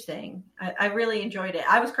interesting. I really enjoyed it.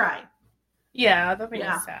 I was crying. Yeah, that made me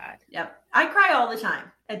sad. Yep. I cry all the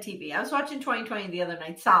time at TV. I was watching 2020 the other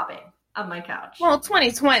night, sobbing on my couch. Well,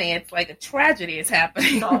 2020, it's like a tragedy is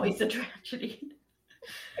happening. It's always a tragedy.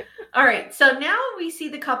 All right, so now we see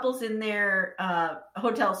the couples in their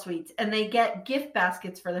hotel suites, and they get gift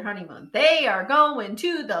baskets for their honeymoon. They are going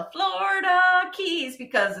to the Florida Keys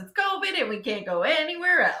because it's COVID and we can't go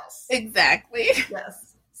anywhere else. Exactly.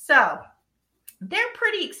 Yes. So they're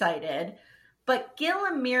pretty excited, but Gil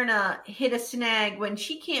and Myrna hit a snag when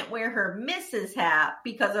she can't wear her Mrs. hat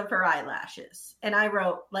because of her eyelashes. And I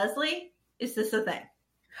wrote, Leslie, is this a thing?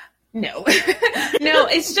 No. No,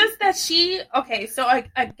 it's just that so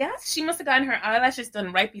I guess she must have gotten her eyelashes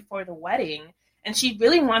done right before the wedding. And she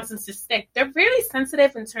really wants them to stick. They're really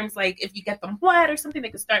sensitive in terms like if you get them wet or something, they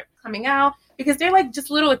could start coming out because they're like just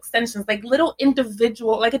little extensions, like little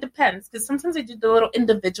individual, like it depends. Because sometimes they do the little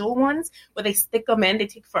individual ones where they stick them in. They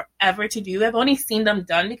take forever to do. I've only seen them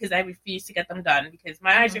done because I refuse to get them done because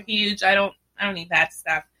my eyes are huge. I don't need that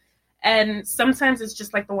stuff. And sometimes it's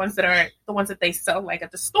just like the ones that they sell like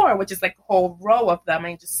at the store, which is like a whole row of them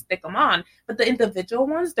and you just stick them on. But the individual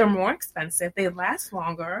ones, they're more expensive. They last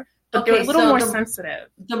longer. But they're a little more sensitive.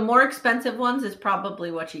 The more expensive ones is probably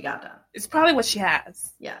what she got done. It's probably what she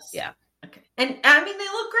has. Yes. Yeah. Okay. And I mean, they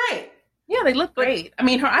look great. Yeah, they look great. I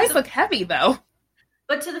mean, her eyes look heavy though.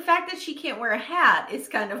 But to the fact that she can't wear a hat is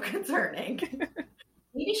kind of concerning.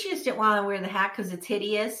 Maybe she just didn't want to wear the hat because it's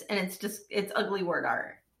hideous and it's ugly word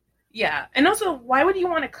art. Yeah. And also, why would you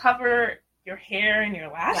want to cover your hair and your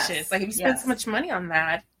lashes? Yes. Like, if you spend so much money on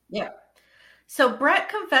that. Yeah. So Brett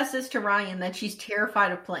confesses to Ryan that she's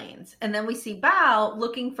terrified of planes. And then we see Bao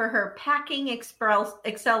looking for her packing Excel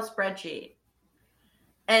spreadsheet.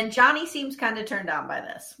 And Johnny seems kind of turned on by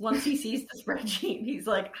this. Once he sees the spreadsheet, he's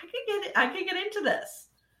like, I could get into this.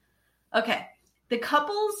 Okay. The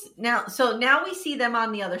couples now we see them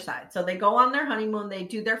on the other side. So they go on their honeymoon, they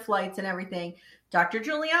do their flights and everything. Dr.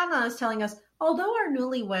 Juliana is telling us, although our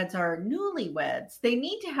newlyweds are newlyweds, they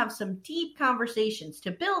need to have some deep conversations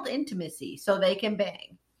to build intimacy so they can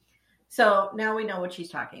bang. So now we know what she's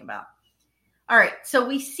talking about. All right. So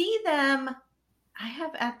we see them. I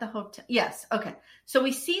have at the hotel. Yes. Okay. So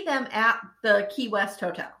we see them at the Key West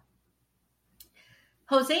Hotel.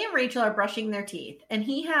 Jose and Rachel are brushing their teeth, and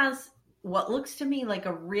he has what looks to me like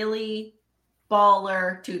a really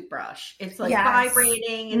baller toothbrush. It's like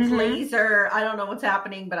vibrating, it's laser. I don't know what's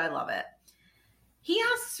happening, but I love it. He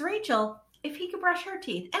asks Rachel if he could brush her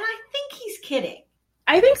teeth, and I think he's kidding.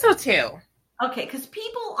 I think so too. Okay, because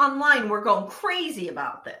people online were going crazy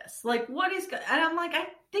about this. Like, what is and I'm like, I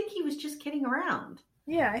think he was just kidding around.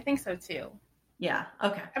 Yeah, I think so too. Yeah,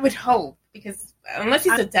 okay. I would hope, because unless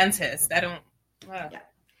he's a dentist, I don't... Yeah.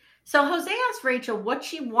 So Jose asks Rachel what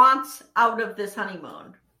she wants out of this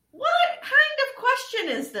honeymoon. What kind of question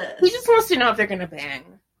is this? He just wants to know if they're going to bang,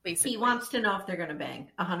 basically. He wants to know if they're going to bang,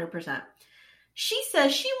 100%. She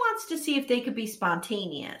says she wants to see if they could be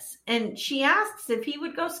spontaneous. And she asks if he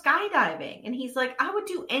would go skydiving. And he's like, I would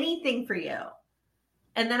do anything for you.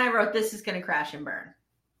 And then I wrote, this is going to crash and burn.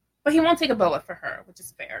 But he won't take a bullet for her, which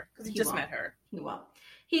is fair, because he just met her. He won't.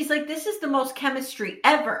 He's like, this is the most chemistry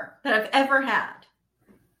ever that I've ever had.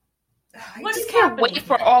 I just can't wait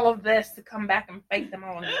for all of this to come back and bite them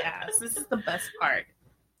all in the ass. This is the best part.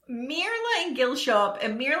 Mirla and Gil show up,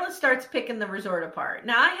 and Mirla starts picking the resort apart.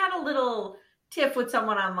 Now, I had a little tiff with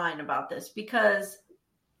someone online about this, because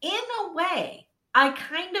in a way, I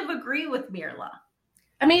kind of agree with Mirla.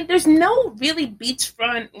 I mean, there's no really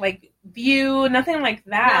beachfront, like, view, nothing like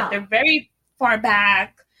that. No. They're very far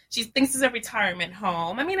back. She thinks it's a retirement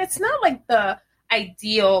home. I mean, it's not like the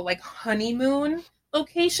ideal, like, honeymoon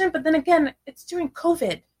location, but then again, it's during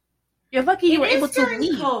COVID. You're lucky you were able to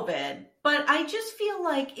leave. COVID, but I just feel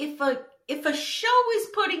like if a show is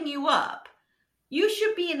putting you up, you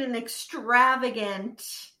should be in an extravagant.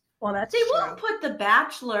 Well, that's they true. won't put the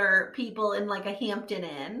Bachelor people in like a Hampton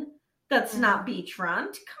Inn that's not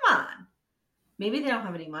beachfront. Come on, maybe they don't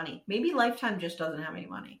have any money. Maybe Lifetime just doesn't have any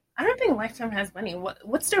money. I don't think Lifetime has money.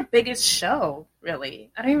 What's their biggest show?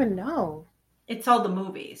 Really, I don't even know. It's all the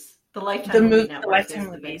movies. The Lifetime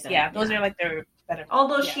movies, yeah. Those are like their better. All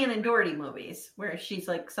those Shannon Doherty movies where she's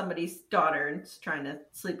like somebody's daughter and is trying to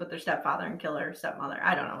sleep with their stepfather and kill her stepmother.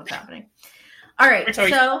 I don't know what's happening. All right, so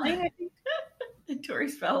Tori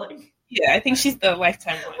Spelling. Yeah, I think she's the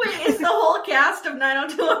Lifetime one. Wait, is the whole cast of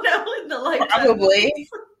 90210 in the Lifetime? Probably.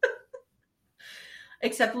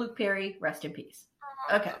 Except Luke Perry, rest in peace.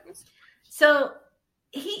 Okay, so.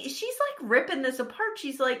 She's like ripping this apart.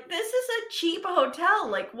 She's like, this is a cheap hotel.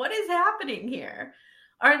 Like, what is happening here?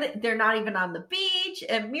 They're not even on the beach.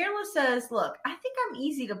 And Mirla says, look, I think I'm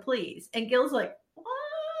easy to please. And Gil's like, what?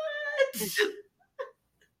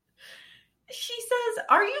 She says,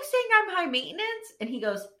 are you saying I'm high maintenance? And he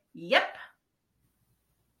goes, yep.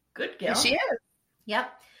 Good, Gil. She is.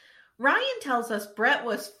 Yep. Ryan tells us Brett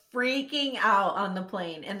was freaking out on the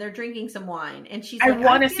plane, and they're drinking some wine. And she's like, I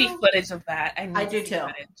want to see footage of that. I do too.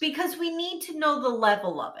 Because we need to know the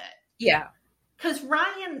level of it. Yeah. Because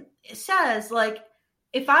Ryan says, like,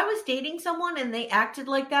 if I was dating someone and they acted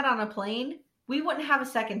like that on a plane, we wouldn't have a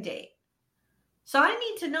second date. So I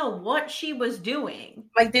need to know what she was doing.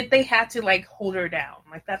 Like, did they have to, like, hold her down?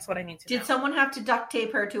 Like, that's what I need to know. Did someone have to duct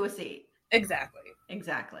tape her to a seat? Exactly.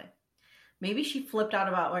 Maybe she flipped out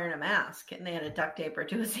about wearing a mask and they had to duct tape her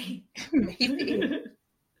to a seat. Maybe.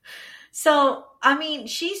 So, I mean,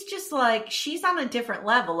 she's just like, she's on a different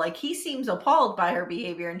level. Like, he seems appalled by her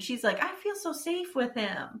behavior, and she's like, I feel so safe with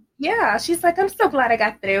him. Yeah, she's like, I'm so glad I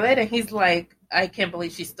got through it. And he's like, I can't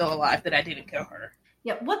believe she's still alive, that I didn't kill her.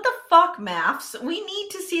 Yeah, what the fuck, MAFS? We need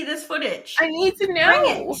to see this footage. I need to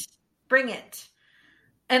know. Bring it.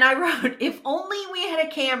 And I wrote, if only we had a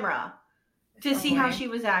camera to see how she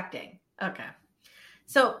was acting. Okay.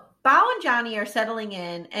 So Bao and Johnny are settling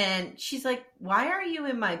in, and she's like, why are you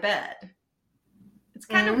in my bed? It's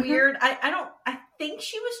kind of weird. I think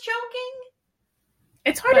she was joking.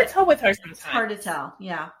 It's hard to tell with her sometimes. It's hard to tell,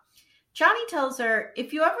 yeah. Johnny tells her,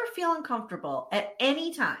 if you ever feel uncomfortable at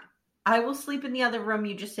any time, I will sleep in the other room.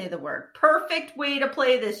 You just say the word. Perfect way to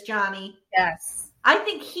play this, Johnny. Yes. I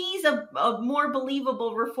think he's a more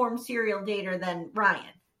believable reformed serial dater than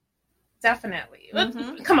Ryan. Definitely.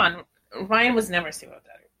 Mm-hmm. Come on. Ryan was never a serial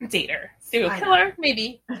dater. Serial killer,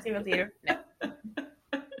 maybe. Serial dater, no.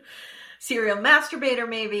 Serial masturbator,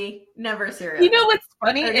 maybe. Never a serial. You know what's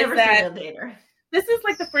funny is that dater. This is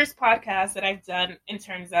like the first podcast that I've done in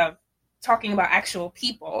terms of talking about actual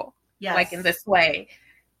people, like in this way.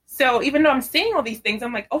 So even though I'm saying all these things,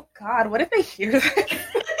 I'm like, oh God, what if they hear that?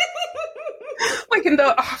 Like in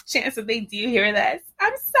the off chance that they do hear this,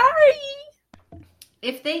 I'm sorry.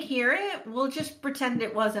 If they hear it, we'll just pretend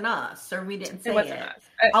it wasn't us or we didn't say it. Wasn't us.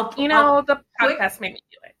 The podcast made me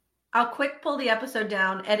do it. I'll quick pull the episode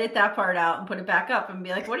down, edit that part out, and put it back up and be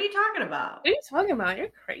like, what are you talking about? What are you talking about? You're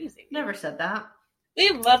crazy. Never said that. We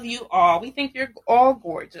love you all. We think you're all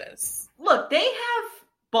gorgeous. Look, they have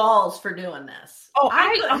balls for doing this. Oh,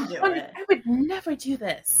 I would never do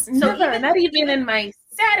this. So never. Not even in my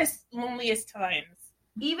saddest, loneliest times.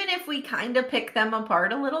 Even if we kind of pick them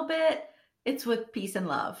apart a little bit, it's with peace and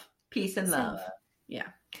love. Peace and love. Yeah.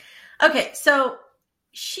 Okay, so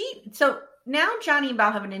now Johnny and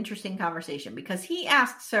Bao have an interesting conversation because he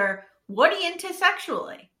asks her, what are you into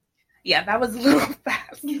sexually? Yeah, that was a little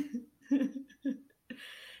fast.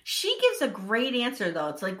 She gives a great answer, though.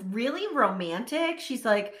 It's like really romantic. She's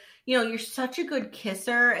like, you're such a good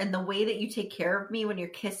kisser, and the way that you take care of me when you're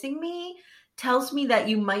kissing me tells me that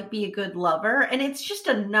you might be a good lover. And it's just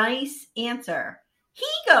a nice answer. He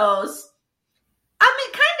goes, I'm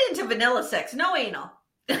kind of into vanilla sex, no anal.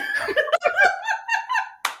 Then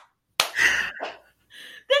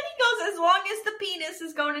he goes, as long as the penis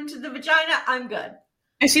is going into the vagina, I'm good.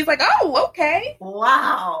 And she's like, oh, okay.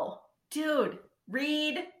 Wow. Dude,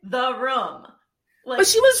 read the room. Like, but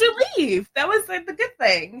she was relieved. That was like the good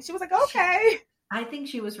thing. She was like, okay. I think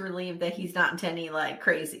she was relieved that he's not into any like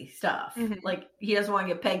crazy stuff. Mm-hmm. Like he doesn't want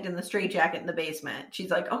to get pegged in the straitjacket in the basement.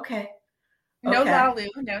 She's like, okay. No, Lalu.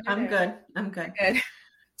 No. I'm good.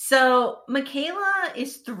 So Michaela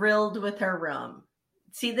is thrilled with her room.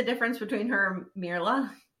 See the difference between her and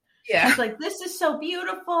Mirla? Yeah. She's like, this is so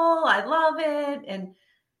beautiful. I love it. And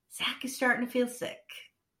Zach is starting to feel sick.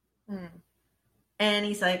 And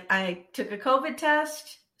he's like, I took a COVID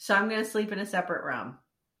test, so I'm going to sleep in a separate room.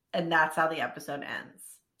 And that's how the episode ends.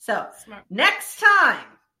 So next time,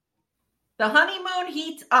 the honeymoon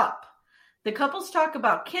heats up. The couples talk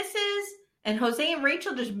about kisses, and Jose and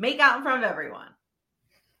Rachel just make out in front of everyone.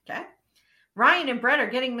 Okay? Ryan and Brett are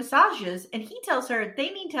getting massages, and he tells her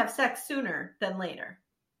they need to have sex sooner than later.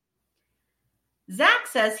 Zach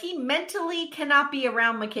says he mentally cannot be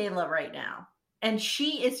around Michaela right now. And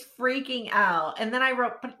she is freaking out. And then I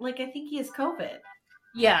wrote, but I think he has COVID.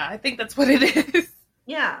 Yeah, I think that's what it is.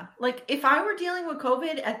 Yeah. If I were dealing with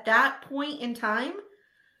COVID at that point in time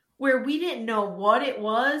where we didn't know what it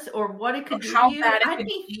was or what it could do to you, I'd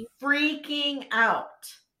be freaking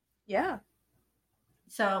out. Yeah.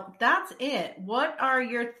 So that's it. What are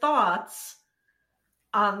your thoughts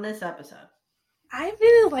on this episode? I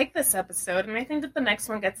really like this episode, and I think that the next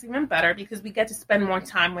one gets even better because we get to spend more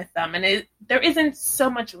time with them. And there isn't so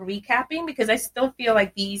much recapping because I still feel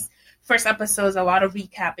like these first episodes, a lot of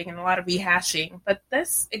recapping and a lot of rehashing. But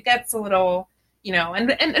it gets a little,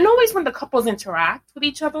 and always when the couples interact with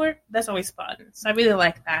each other, that's always fun. So I really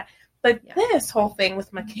like that. But this whole thing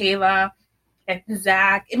with Michaela and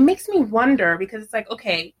Zach, it makes me wonder because it's like,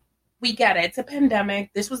 okay, we get it. It's a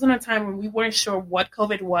pandemic. This was in a time when we weren't sure what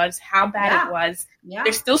COVID was, how bad it was. Yeah.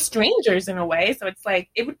 They're still strangers in a way. So it's like,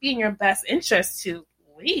 it would be in your best interest to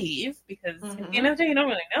leave because at the end of the day, you don't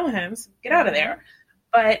really know him. So get out of there.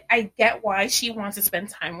 But I get why she wants to spend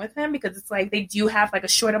time with him because it's like they do have like a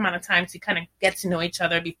short amount of time to kind of get to know each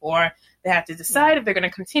other before they have to decide if they're going to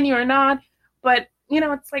continue or not. But,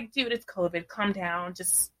 it's like, dude, it's COVID. Calm down.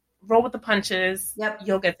 Just roll with the punches. Yep.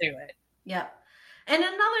 You'll get through it. Yep. And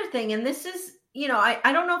another thing, and this is,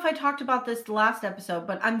 I don't know if I talked about this the last episode,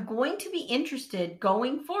 but I'm going to be interested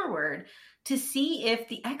going forward to see if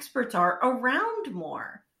the experts are around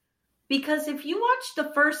more. Because if you watch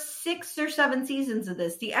the first 6 or 7 seasons of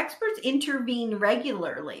this, the experts intervene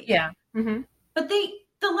regularly. Yeah. Mm-hmm. But the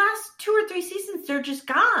last 2 or 3 seasons, they're just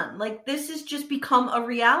gone. Like, this has just become a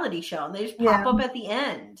reality show. And they just pop up at the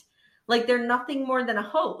end. Like, they're nothing more than a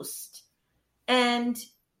host. And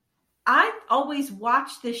I've always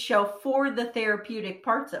watched this show for the therapeutic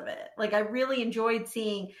parts of it. Like, I really enjoyed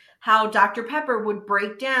seeing how Dr. Pepper would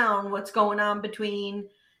break down what's going on between...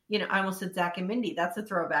 I almost said Zach and Mindy. That's a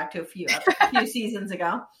throwback to a few seasons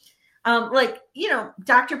ago.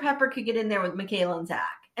 Dr. Pepper could get in there with Michaela and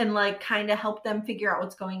Zach and like kind of help them figure out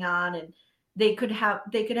what's going on, and they could have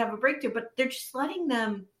a breakthrough, but they're just letting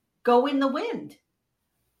them go in the wind.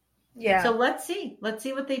 Yeah. So let's see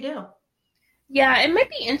what they do. Yeah, it might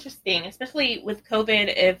be interesting, especially with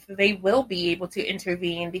COVID, if they will be able to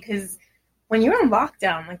intervene, because when you're in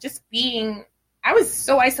lockdown, like I was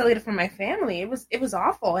so isolated from my family. It was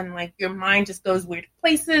awful. And like your mind just goes weird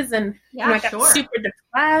places, and I got super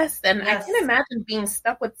depressed. And I can imagine being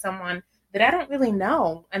stuck with someone that I don't really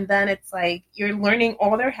know. And then it's like you're learning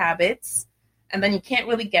all their habits, and then you can't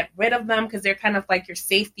really get rid of them because they're kind of like your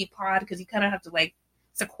safety pod, because you kind of have to like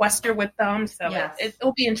sequester with them. So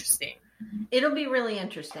it'll be interesting. It'll be really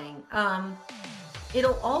interesting.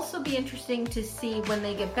 It'll also be interesting to see when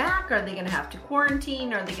they get back. Are they going to have to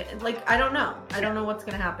quarantine? Are they I don't know. I don't know what's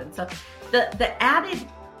going to happen. So the added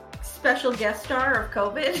special guest star of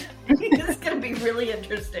COVID is going to be really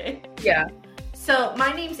interesting. Yeah. So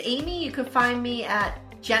my name's Amy. You can find me at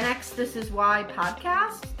Gen X This Is Why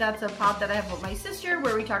podcast. That's a pod that I have with my sister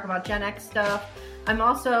where we talk about Gen X stuff. I'm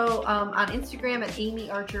also on Instagram at Amy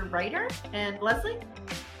Archer Writer. And Leslie?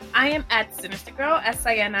 I am at Sinister Girl,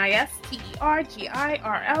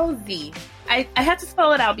 SINISTERGIRLZ. I had to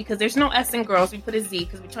spell it out because there's no S in girls. We put a Z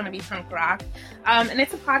because we're trying to be punk rock. And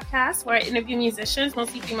it's a podcast where I interview musicians,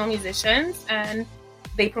 mostly female musicians, and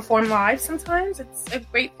they perform live sometimes. It's a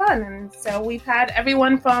great fun. And so we've had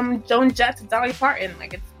everyone from Joan Jett to Dolly Parton.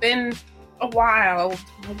 Like, it's been a wild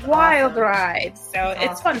ride. So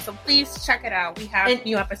it's fun. So please check it out. We have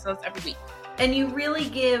new episodes every week. And you really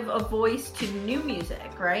give a voice to new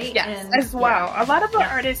music, right? Yes, as well. Yeah. A lot of the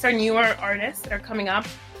artists are newer artists that are coming up.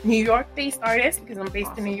 New York-based artists, because I'm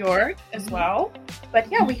based in New York as well.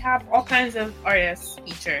 But yeah, we have all kinds of artists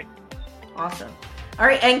featured. Awesome. All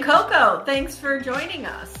right, and Coco, thanks for joining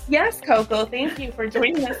us. Yes, Coco, thank you for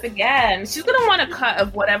joining us again. She's going to want a cut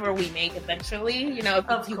of whatever we make eventually.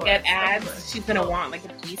 If you get ads, she's going to want like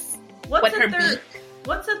a piece. What's a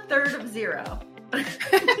third of 0?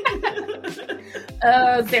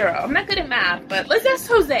 0. I'm not good at math, but let's ask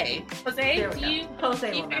Jose. Jose, do you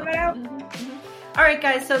figure it out? Mm-hmm. All right,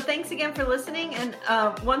 guys. So thanks again for listening. And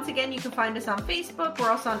once again, you can find us on Facebook. We're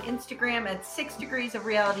also on Instagram at 6 Degrees of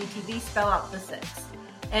Reality TV. Spell out the 6.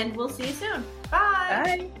 And we'll see you soon. Bye.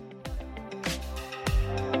 Bye.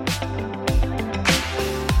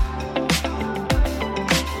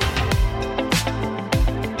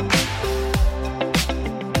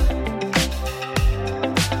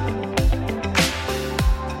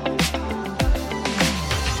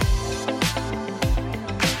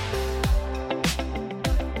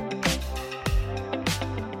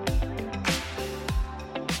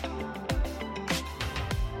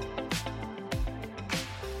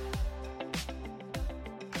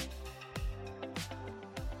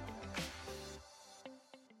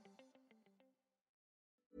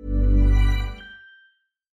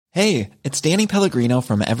 Hey, it's Danny Pellegrino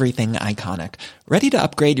from Everything Iconic. Ready to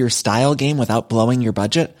upgrade your style game without blowing your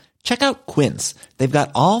budget? Check out Quince. They've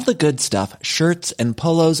got all the good stuff, shirts and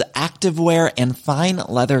polos, activewear, and fine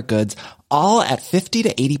leather goods, all at 50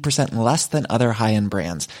 to 80% less than other high-end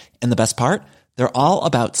brands. And the best part? They're all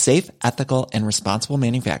about safe, ethical, and responsible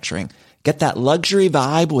manufacturing. Get that luxury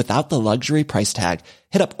vibe without the luxury price tag.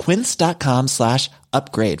 Hit up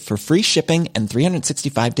quince.com/upgrade for free shipping and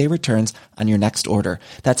 365-day returns on your next order.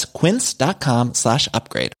 That's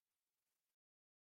quince.com/upgrade.